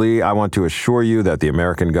 "General Li, I want to assure you that the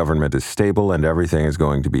American government is stable and everything is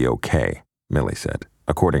going to be okay," Milley said,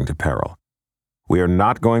 according to Peril. "We are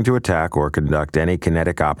not going to attack or conduct any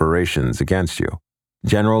kinetic operations against you.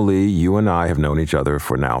 General Li, you and I have known each other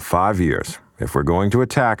for now 5 years. If we're going to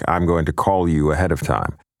attack, I'm going to call you ahead of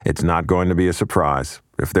time. It's not going to be a surprise.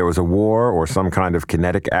 If there was a war or some kind of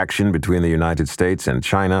kinetic action between the United States and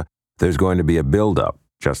China, there's going to be a build-up,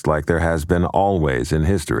 just like there has been always in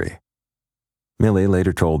history." Milley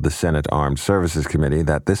later told the Senate Armed Services Committee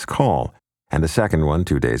that this call, and a second one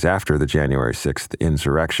 2 days after the January 6th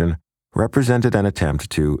insurrection, represented an attempt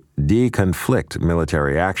to deconflict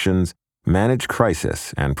military actions, manage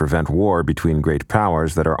crisis, and prevent war between great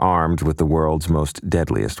powers that are armed with the world's most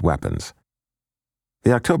deadliest weapons.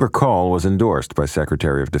 The October call was endorsed by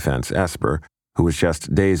Secretary of Defense Esper, who was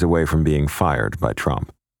just days away from being fired by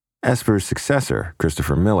Trump. Esper's successor,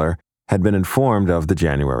 Christopher Miller, had been informed of the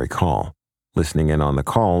January call. Listening in on the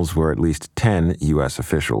calls were at least 10 U.S.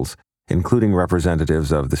 officials, including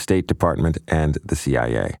representatives of the State Department and the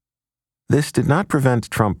CIA. This did not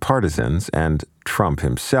prevent Trump partisans and Trump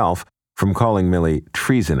himself from calling Milley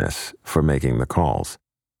treasonous for making the calls.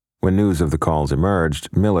 When news of the calls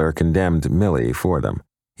emerged, Miller condemned Milley for them,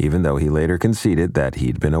 even though he later conceded that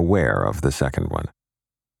he'd been aware of the second one.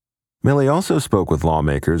 Milley also spoke with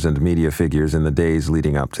lawmakers and media figures in the days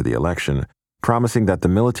leading up to the election, promising that the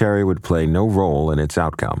military would play no role in its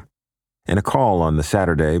outcome. In a call on the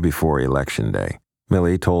Saturday before Election Day,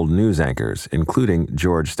 Milley told news anchors, including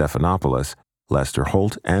George Stephanopoulos, Lester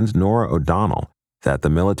Holt, and Norah O'Donnell, that the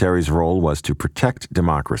military's role was to protect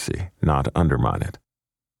democracy, not undermine it.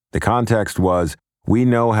 The context was, "We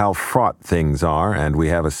know how fraught things are, and we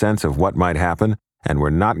have a sense of what might happen, and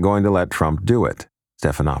we're not going to let Trump do it,"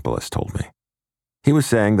 Stephanopoulos told me. He was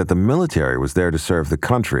saying that the military was there to serve the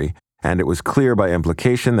country, and it was clear by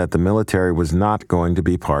implication that the military was not going to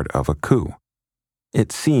be part of a coup.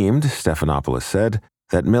 It seemed, Stephanopoulos said,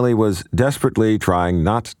 that Milley was desperately trying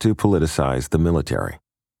not to politicize the military.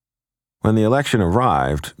 When the election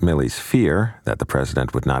arrived, Milley's fear that the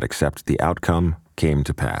president would not accept the outcome came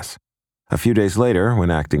to pass. A few days later,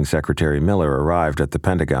 when Acting Secretary Miller arrived at the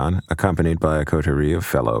Pentagon, accompanied by a coterie of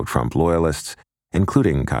fellow Trump loyalists,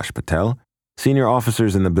 including Kash Patel, senior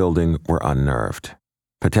officers in the building were unnerved.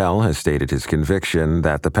 Patel has stated his conviction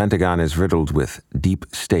that the Pentagon is riddled with deep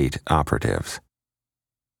state operatives.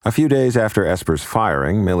 A few days after Esper's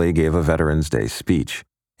firing, Milley gave a Veterans Day speech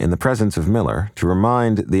in the presence of Miller to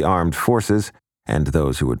remind the armed forces and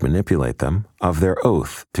those who would manipulate them of their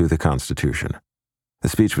oath to the Constitution. The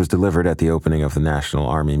speech was delivered at the opening of the National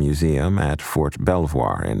Army Museum at Fort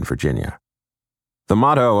Belvoir in Virginia. The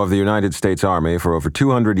motto of the United States Army for over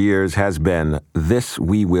 200 years has been, "This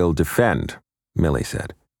we will defend," Milley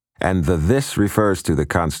said. And the "this" refers to the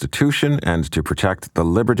Constitution and to protect the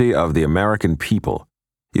liberty of the American people.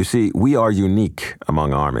 You see, we are unique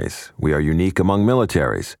among armies. We are unique among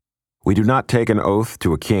militaries. We do not take an oath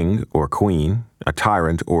to a king or queen, a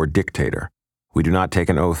tyrant or dictator. We do not take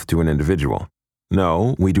an oath to an individual.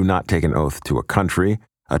 No, we do not take an oath to a country,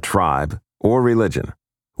 a tribe, or religion.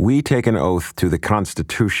 We take an oath to the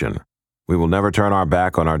Constitution. We will never turn our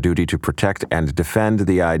back on our duty to protect and defend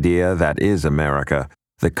the idea that is America,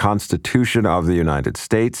 the Constitution of the United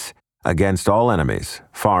States, against all enemies,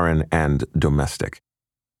 foreign and domestic.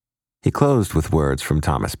 He closed with words from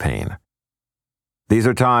Thomas Paine. "These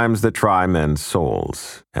are times that try men's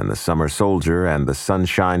souls, and the summer soldier and the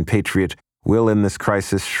sunshine patriot will in this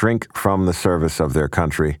crisis shrink from the service of their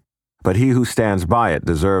country, but he who stands by it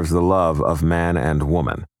deserves the love of man and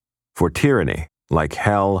woman. For tyranny, like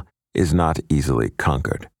hell, is not easily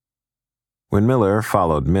conquered." When Miller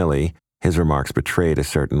followed Milley, his remarks betrayed a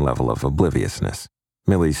certain level of obliviousness.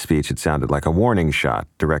 Milley's speech had sounded like a warning shot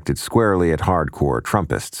directed squarely at hardcore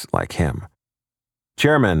Trumpists like him.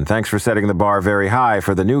 "Chairman, thanks for setting the bar very high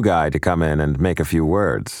for the new guy to come in and make a few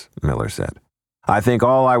words," Miller said. "I think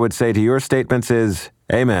all I would say to your statements is,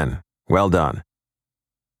 amen, well done."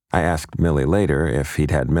 I asked Milley later if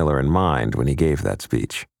he'd had Miller in mind when he gave that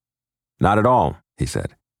speech. "Not at all," he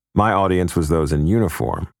said. "My audience was those in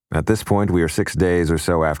uniform. At this point, we are 6 days or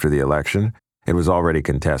so after the election. It was already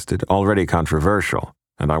contested, already controversial,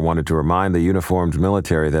 and I wanted to remind the uniformed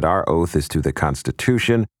military that our oath is to the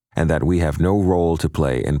Constitution and that we have no role to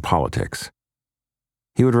play in politics."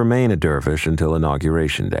 He would remain a dervish until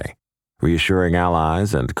Inauguration Day, reassuring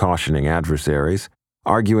allies and cautioning adversaries,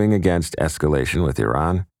 arguing against escalation with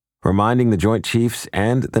Iran, reminding the Joint Chiefs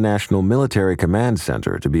and the National Military Command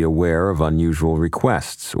Center to be aware of unusual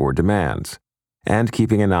requests or demands, and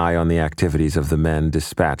keeping an eye on the activities of the men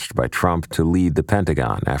dispatched by Trump to lead the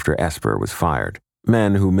Pentagon after Esper was fired,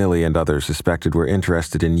 men who Milley and others suspected were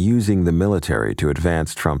interested in using the military to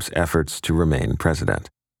advance Trump's efforts to remain president.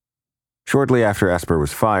 Shortly after Esper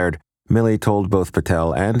was fired, Milley told both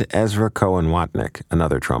Patel and Ezra Cohen Watnick,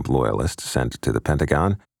 another Trump loyalist sent to the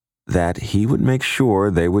Pentagon, that he would make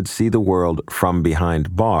sure they would see the world from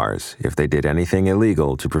behind bars if they did anything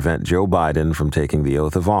illegal to prevent Joe Biden from taking the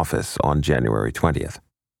oath of office on January 20th.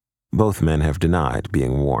 Both men have denied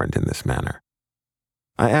being warned in this manner.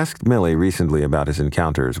 I asked Milley recently about his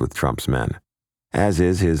encounters with Trump's men. As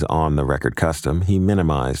is his on-the-record custom, he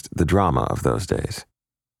minimized the drama of those days.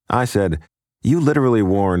 I said, "You literally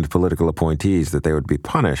warned political appointees that they would be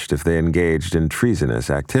punished if they engaged in treasonous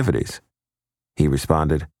activities." He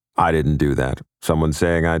responded, "I didn't do that. Someone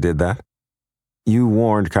saying I did that?" "You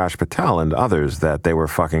warned Kash Patel and others that they were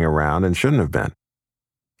fucking around and shouldn't have been."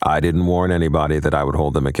 "I didn't warn anybody that I would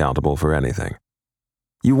hold them accountable for anything."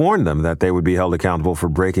 "You warned them that they would be held accountable for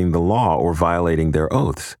breaking the law or violating their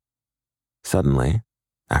oaths." Suddenly,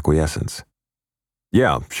 acquiescence.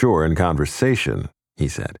 "Yeah, sure, in conversation," he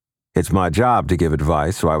said. "It's my job to give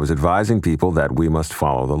advice, so I was advising people that we must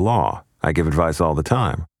follow the law. I give advice all the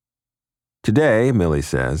time." Today, Milley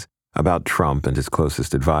says, about Trump and his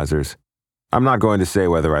closest advisors, "I'm not going to say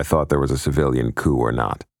whether I thought there was a civilian coup or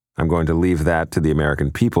not. I'm going to leave that to the American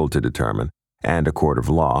people to determine, and a court of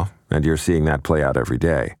law, and you're seeing that play out every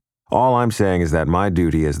day. All I'm saying is that my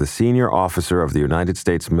duty as the senior officer of the United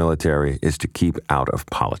States military is to keep out of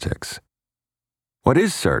politics. What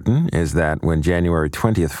is certain is that when January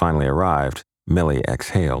 20th finally arrived, Milley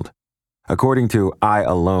exhaled. According to I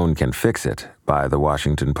Alone Can Fix It by the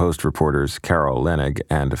Washington Post reporters Carol Leonnig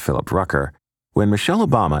and Philip Rucker, when Michelle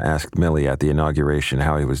Obama asked Milley at the inauguration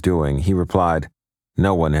how he was doing, he replied,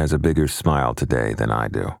 "No one has a bigger smile today than I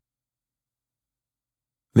do."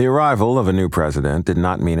 The arrival of a new president did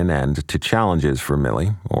not mean an end to challenges for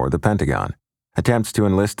Milley or the Pentagon. Attempts to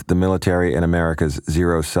enlist the military in America's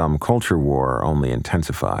zero-sum culture war only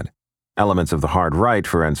intensified. Elements of the hard right,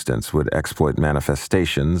 for instance, would exploit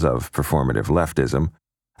manifestations of performative leftism,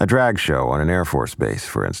 a drag show on an Air Force base,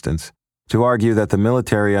 for instance, to argue that the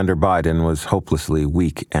military under Biden was hopelessly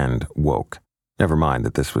weak and woke. Never mind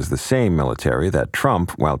that this was the same military that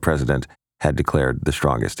Trump, while president, had declared the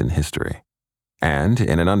strongest in history. And,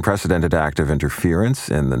 in an unprecedented act of interference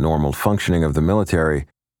in the normal functioning of the military,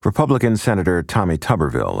 Republican Senator Tommy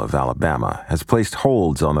Tuberville of Alabama has placed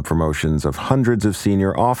holds on the promotions of hundreds of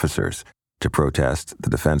senior officers to protest the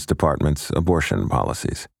Defense Department's abortion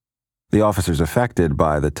policies. The officers affected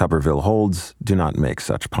by the Tuberville holds do not make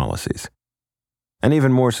such policies. An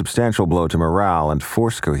even more substantial blow to morale and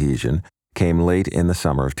force cohesion came late in the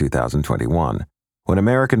summer of 2021, when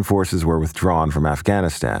American forces were withdrawn from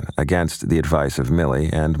Afghanistan against the advice of Milley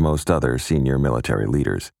and most other senior military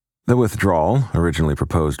leaders. The withdrawal, originally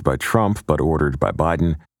proposed by Trump but ordered by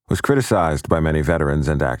Biden, was criticized by many veterans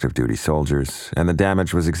and active duty soldiers, and the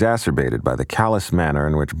damage was exacerbated by the callous manner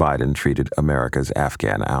in which Biden treated America's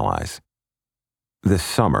Afghan allies. This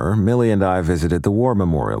summer, Milley and I visited the War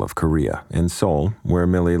Memorial of Korea in Seoul, where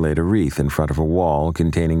Milley laid a wreath in front of a wall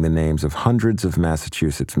containing the names of hundreds of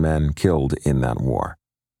Massachusetts men killed in that war.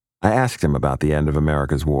 I asked him about the end of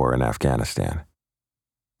America's war in Afghanistan.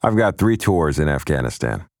 "I've got 3 tours in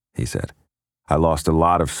Afghanistan," he said. "I lost a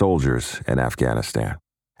lot of soldiers in Afghanistan.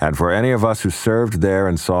 And for any of us who served there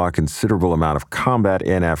and saw a considerable amount of combat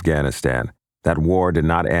in Afghanistan, that war did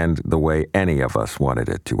not end the way any of us wanted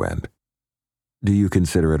it to end." "Do you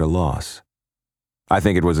consider it a loss?" "I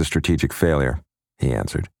think it was a strategic failure," he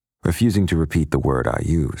answered, refusing to repeat the word I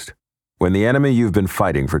used. "When the enemy you've been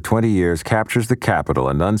fighting for 20 years captures the capital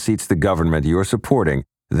and unseats the government you're supporting,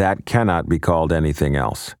 that cannot be called anything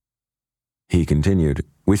else." He continued,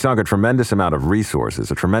 "We sunk a tremendous amount of resources,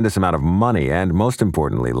 a tremendous amount of money, and most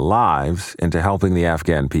importantly, lives into helping the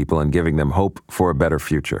Afghan people and giving them hope for a better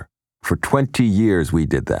future. For 20 years we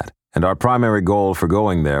did that. And our primary goal for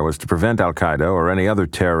going there was to prevent al-Qaeda or any other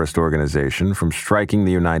terrorist organization from striking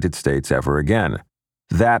the United States ever again.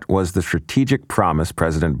 That was the strategic promise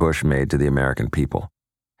President Bush made to the American people.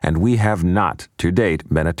 And we have not, to date,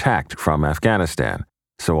 been attacked from Afghanistan.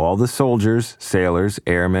 So all the soldiers, sailors,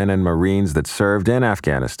 airmen, and Marines that served in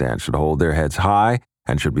Afghanistan should hold their heads high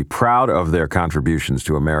and should be proud of their contributions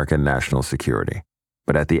to American national security.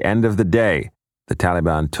 But at the end of the day, the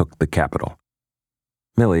Taliban took the capital."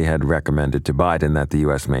 Milley had recommended to Biden that the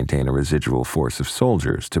U.S. maintain a residual force of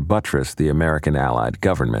soldiers to buttress the American allied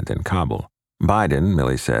government in Kabul. Biden,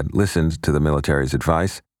 Milley said, listened to the military's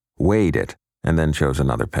advice, weighed it, and then chose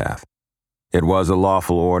another path. "It was a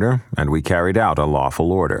lawful order, and we carried out a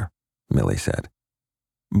lawful order," Milley said.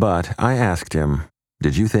 But I asked him,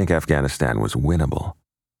 "Did you think Afghanistan was winnable?"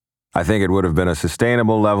 "I think it would have been a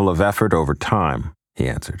sustainable level of effort over time," he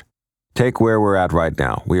answered. "Take where we're at right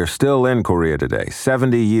now. We are still in Korea today,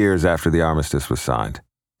 70 years after the armistice was signed.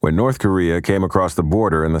 When North Korea came across the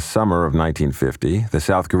border in the summer of 1950, the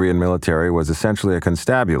South Korean military was essentially a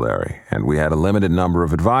constabulary, and we had a limited number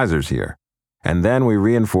of advisors here. And then we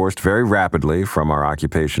reinforced very rapidly from our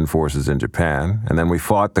occupation forces in Japan, and then we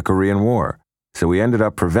fought the Korean War. So we ended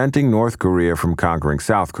up preventing North Korea from conquering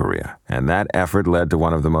South Korea, and that effort led to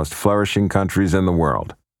one of the most flourishing countries in the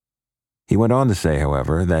world." He went on to say,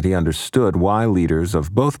 however, that he understood why leaders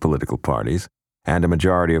of both political parties and a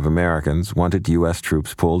majority of Americans wanted U.S.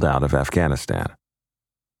 troops pulled out of Afghanistan.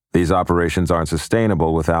 "These operations aren't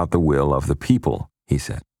sustainable without the will of the people," he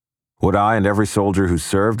said. "Would I and every soldier who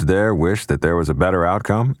served there wish that there was a better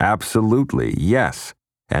outcome? Absolutely, yes.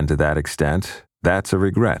 And to that extent, that's a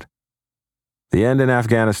regret. The end in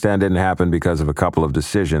Afghanistan didn't happen because of a couple of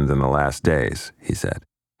decisions in the last days," he said.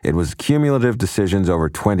 "It was cumulative decisions over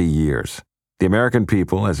 20 years. The American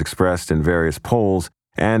people, as expressed in various polls,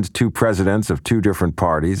 and 2 presidents of 2 different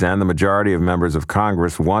parties and the majority of members of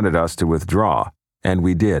Congress wanted us to withdraw, and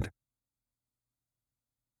we did."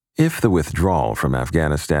 If the withdrawal from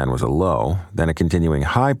Afghanistan was a low, then a continuing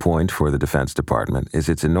high point for the Defense Department is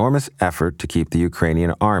its enormous effort to keep the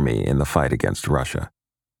Ukrainian army in the fight against Russia.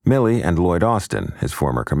 Milley and Lloyd Austin, his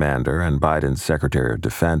former commander and Biden's Secretary of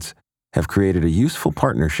Defense, have created a useful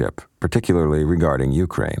partnership, particularly regarding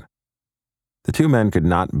Ukraine. The two men could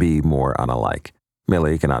not be more unalike.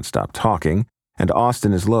 Milley cannot stop talking, and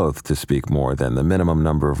Austin is loath to speak more than the minimum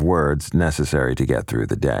number of words necessary to get through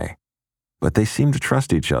the day. But they seem to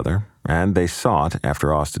trust each other, and they sought,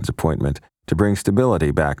 after Austin's appointment, to bring stability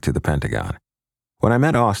back to the Pentagon. When I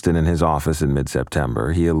met Austin in his office in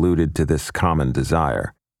mid-September, he alluded to this common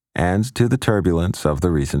desire, and to the turbulence of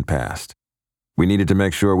the recent past. We needed to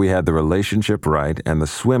make sure we had the relationship right and the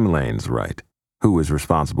swim lanes right. Who was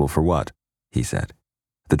responsible for what, he said.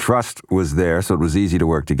 The trust was there, so it was easy to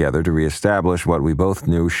work together to reestablish what we both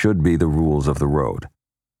knew should be the rules of the road.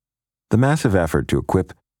 The massive effort to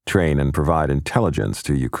equip, train, and provide intelligence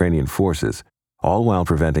to Ukrainian forces, all while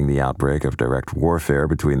preventing the outbreak of direct warfare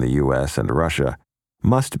between the U.S. and Russia,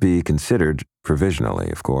 must be considered, provisionally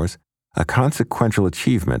of course, a consequential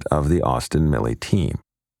achievement of the Austin-Milley team.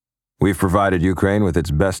 We've provided Ukraine with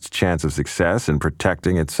its best chance of success in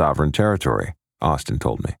protecting its sovereign territory, Austin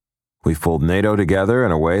told me. We've pulled NATO together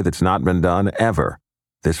in a way that's not been done ever.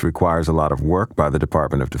 This requires a lot of work by the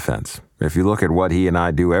Department of Defense. If you look at what he and I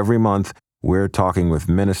do every month, we're talking with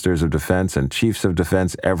ministers of defense and chiefs of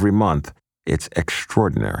defense every month. It's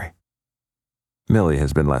extraordinary. Milley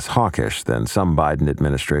has been less hawkish than some Biden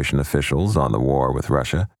administration officials on the war with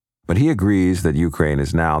Russia, but he agrees that Ukraine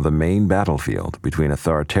is now the main battlefield between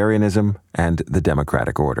authoritarianism and the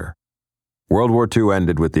democratic order. World War II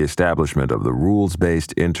ended with the establishment of the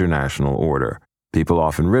rules-based international order. People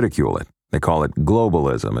often ridicule it. They call it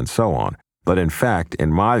globalism and so on. But in fact,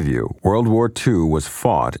 in my view, World War II was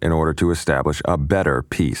fought in order to establish a better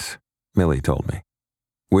peace, Milley told me.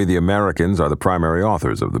 We, the Americans, are the primary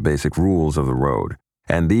authors of the basic rules of the road,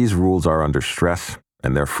 and these rules are under stress,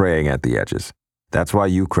 and they're fraying at the edges. That's why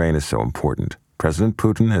Ukraine is so important. President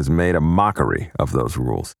Putin has made a mockery of those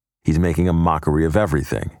rules. He's making a mockery of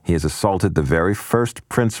everything. He has assaulted the very first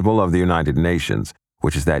principle of the United Nations,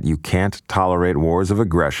 which is that you can't tolerate wars of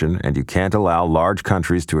aggression and you can't allow large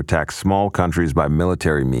countries to attack small countries by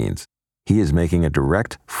military means. He is making a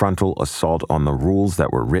direct frontal assault on the rules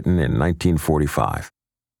that were written in 1945.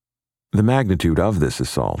 The magnitude of this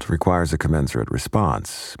assault requires a commensurate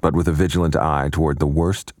response, but with a vigilant eye toward the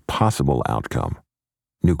worst possible outcome: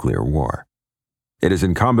 nuclear war. It is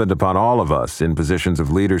incumbent upon all of us in positions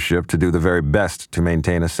of leadership to do the very best to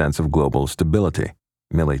maintain a sense of global stability,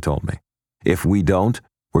 Milley told me. If we don't,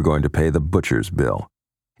 we're going to pay the butcher's bill.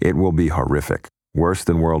 It will be horrific, worse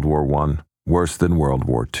than World War I, worse than World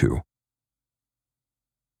War II.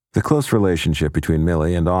 The close relationship between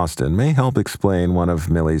Milley and Austin may help explain one of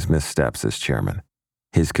Milley's missteps as chairman: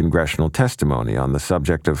 his congressional testimony on the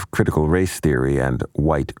subject of critical race theory and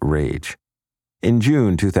white rage. In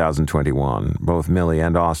June 2021, both Milley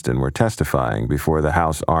and Austin were testifying before the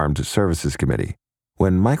House Armed Services Committee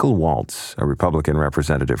when Michael Waltz, a Republican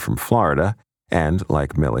representative from Florida, and,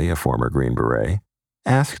 like Milley, a former Green Beret,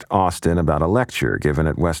 asked Austin about a lecture given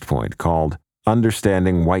at West Point called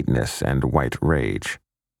Understanding Whiteness and White Rage.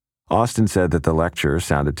 Austin said that the lecture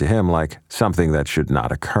sounded to him like something that should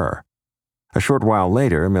not occur. A short while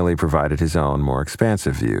later, Milley provided his own, more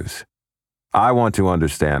expansive views. I want to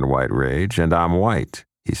understand white rage, and I'm white,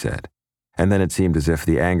 he said. And then it seemed as if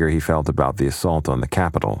the anger he felt about the assault on the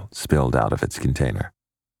Capitol spilled out of its container.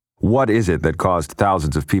 What is it that caused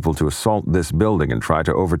thousands of people to assault this building and try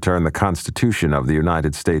to overturn the Constitution of the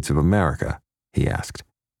United States of America? He asked.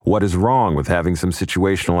 What is wrong with having some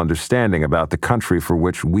situational understanding about the country for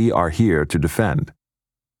which we are here to defend?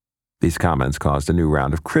 These comments caused a new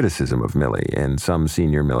round of criticism of Milley in some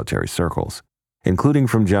senior military circles, including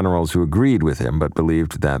from generals who agreed with him but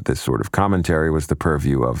believed that this sort of commentary was the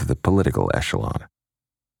purview of the political echelon.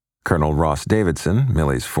 Colonel Ross Davidson,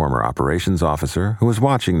 Milley's former operations officer, who was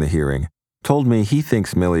watching the hearing, told me he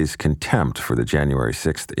thinks Milley's contempt for the January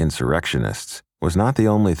 6th insurrectionists was not the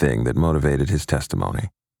only thing that motivated his testimony.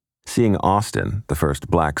 Seeing Austin, the first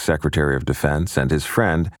black Secretary of Defense, and his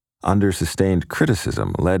friend under sustained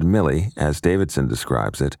criticism led Milley, as Davidson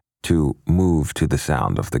describes it, to move to the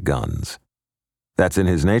sound of the guns. That's in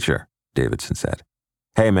his nature, Davidson said.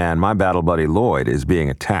 Hey man, my battle buddy Lloyd is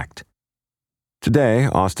being attacked. Today,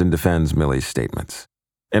 Austin defends Milley's statements.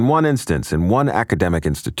 In one instance, in one academic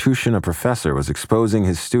institution, a professor was exposing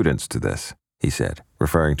his students to this, he said,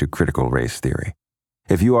 referring to critical race theory.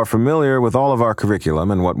 If you are familiar with all of our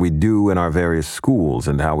curriculum and what we do in our various schools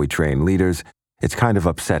and how we train leaders, it's kind of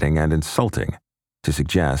upsetting and insulting to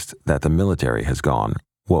suggest that the military has gone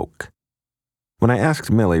woke. When I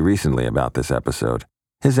asked Milley recently about this episode,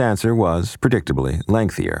 his answer was, predictably,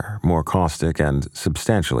 lengthier, more caustic, and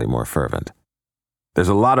substantially more fervent. There's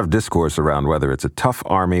a lot of discourse around whether it's a tough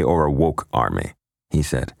army or a woke army, he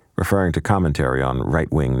said, referring to commentary on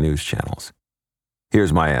right-wing news channels.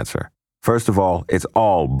 Here's my answer. First of all, it's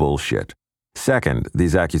all bullshit. Second,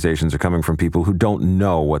 these accusations are coming from people who don't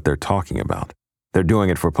know what they're talking about. They're doing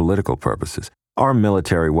it for political purposes. Our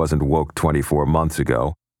military wasn't woke 24 months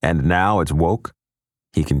ago, and now it's woke?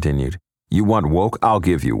 He continued, You want woke? I'll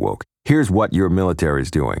give you woke. Here's what your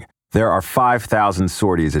military's doing. There are 5,000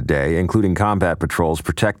 sorties a day, including combat patrols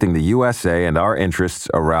protecting the USA and our interests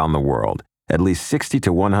around the world. At least 60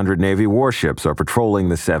 to 100 Navy warships are patrolling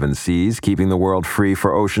the 7 seas, keeping the world free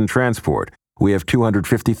for ocean transport. We have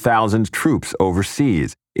 250,000 troops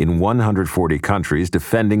overseas in 140 countries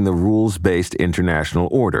defending the rules-based international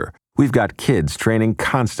order. We've got kids training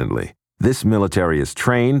constantly. This military is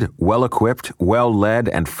trained, well-equipped, well-led,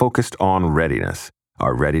 and focused on readiness.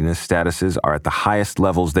 Our readiness statuses are at the highest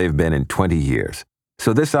levels they've been in 20 years.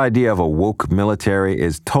 So this idea of a woke military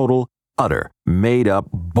is total, utter, made-up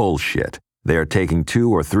bullshit. They are taking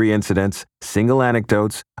 2 or 3 incidents, single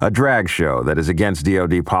anecdotes, a drag show that is against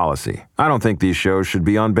DoD policy. I don't think these shows should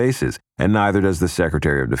be on bases, and neither does the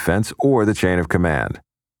Secretary of Defense or the chain of command.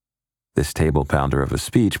 This table pounder of a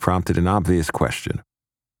speech prompted an obvious question.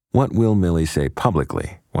 What will Milley say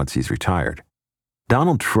publicly once he's retired?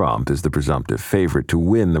 Donald Trump is the presumptive favorite to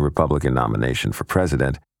win the Republican nomination for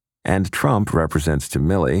president, and Trump represents to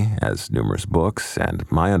Milley, as numerous books and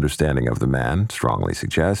my understanding of the man strongly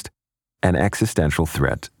suggest, an existential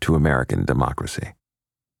threat to American democracy.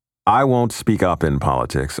 I won't speak up in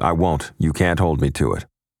politics. I won't. You can't hold me to it,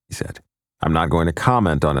 he said. I'm not going to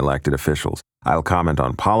comment on elected officials. I'll comment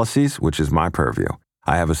on policies, which is my purview.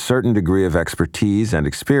 I have a certain degree of expertise and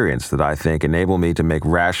experience that I think enable me to make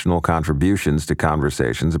rational contributions to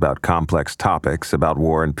conversations about complex topics about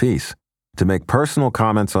war and peace. To make personal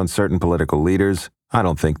comments on certain political leaders, I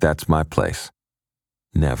don't think that's my place.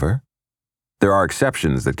 Never? There are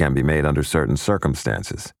exceptions that can be made under certain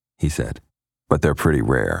circumstances, he said, but they're pretty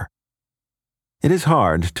rare. It is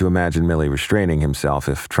hard to imagine Milley restraining himself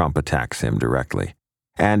if Trump attacks him directly.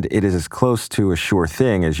 And it is as close to a sure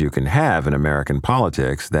thing as you can have in American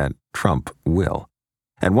politics that Trump will.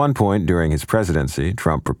 At one point during his presidency,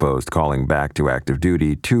 Trump proposed calling back to active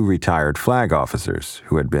duty 2 retired flag officers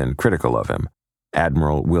who had been critical of him,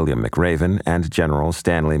 Admiral William McRaven and General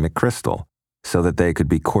Stanley McChrystal, so that they could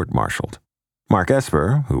be court-martialed. Mark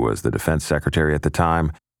Esper, who was the defense secretary at the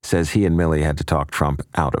time, says he and Milley had to talk Trump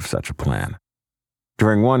out of such a plan.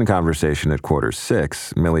 During one conversation at Quarter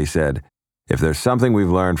 6, Milley said, If there's something we've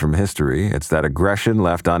learned from history, it's that aggression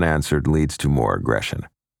left unanswered leads to more aggression.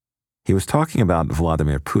 He was talking about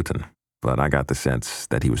Vladimir Putin, but I got the sense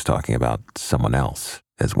that he was talking about someone else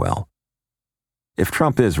as well. If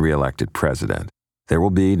Trump is reelected president, there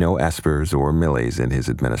will be no Espers or Milleys in his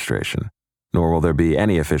administration, nor will there be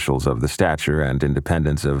any officials of the stature and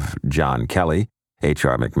independence of John Kelly,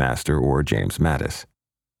 H.R. McMaster, or James Mattis.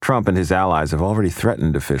 Trump and his allies have already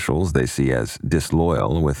threatened officials they see as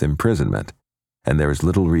disloyal with imprisonment, and there is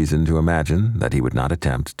little reason to imagine that he would not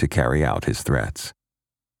attempt to carry out his threats.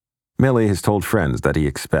 Milley has told friends that he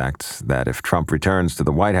expects that if Trump returns to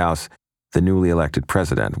the White House, the newly elected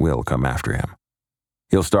president will come after him.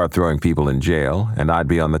 He'll start throwing people in jail, and I'd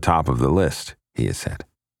be on the top of the list, he has said.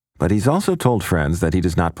 But he's also told friends that he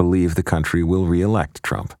does not believe the country will re-elect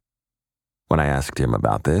Trump. When I asked him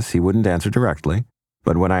about this, he wouldn't answer directly,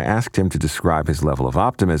 but when I asked him to describe his level of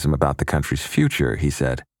optimism about the country's future, he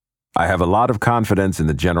said, I have a lot of confidence in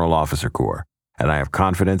the General Officer Corps, and I have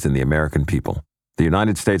confidence in the American people. The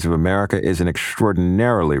United States of America is an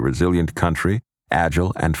extraordinarily resilient country,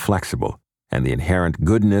 agile and flexible, and the inherent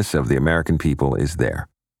goodness of the American people is there.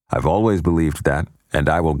 I've always believed that, and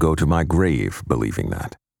I will go to my grave believing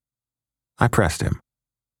that. I pressed him.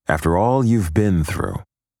 After all you've been through,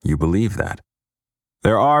 you believe that.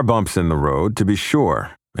 There are bumps in the road, to be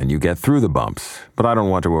sure, and you get through the bumps, but I don't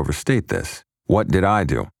want to overstate this. What did I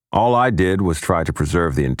do? All I did was try to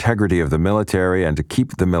preserve the integrity of the military and to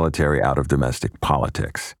keep the military out of domestic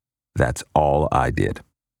politics. That's all I did.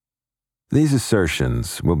 These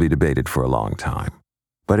assertions will be debated for a long time,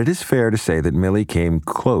 but it is fair to say that Milley came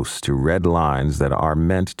close to red lines that are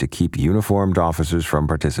meant to keep uniformed officers from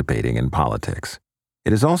participating in politics.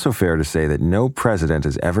 It is also fair to say that no president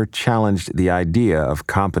has ever challenged the idea of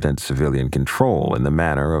competent civilian control in the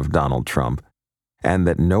manner of Donald Trump, and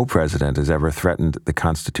that no president has ever threatened the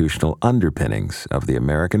constitutional underpinnings of the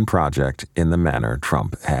American project in the manner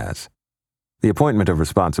Trump has. The appointment of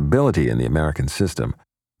responsibility in the American system,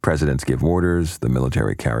 presidents give orders, the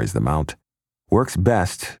military carries them out, works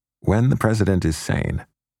best when the president is sane.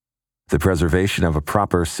 The preservation of a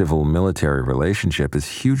proper civil-military relationship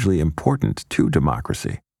is hugely important to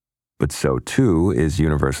democracy, but so too is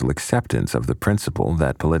universal acceptance of the principle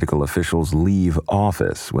that political officials leave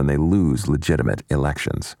office when they lose legitimate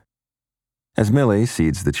elections. As Milley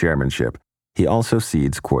cedes the chairmanship, he also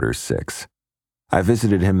cedes Quarters 6. I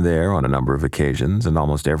visited him there on a number of occasions, and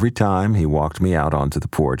almost every time he walked me out onto the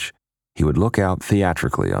porch, he would look out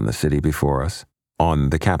theatrically on the city before us, on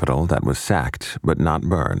the Capitol that was sacked but not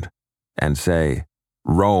burned, and say,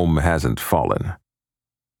 "Rome hasn't fallen."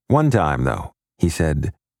 One time, though, he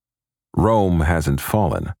said, "Rome hasn't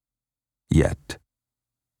fallen yet."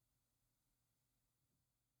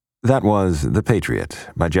 That was The Patriot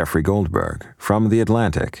by Jeffrey Goldberg from The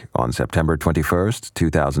Atlantic on September 21st,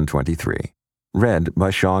 2023. Read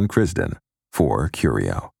by Sean Crisden for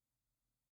Curio.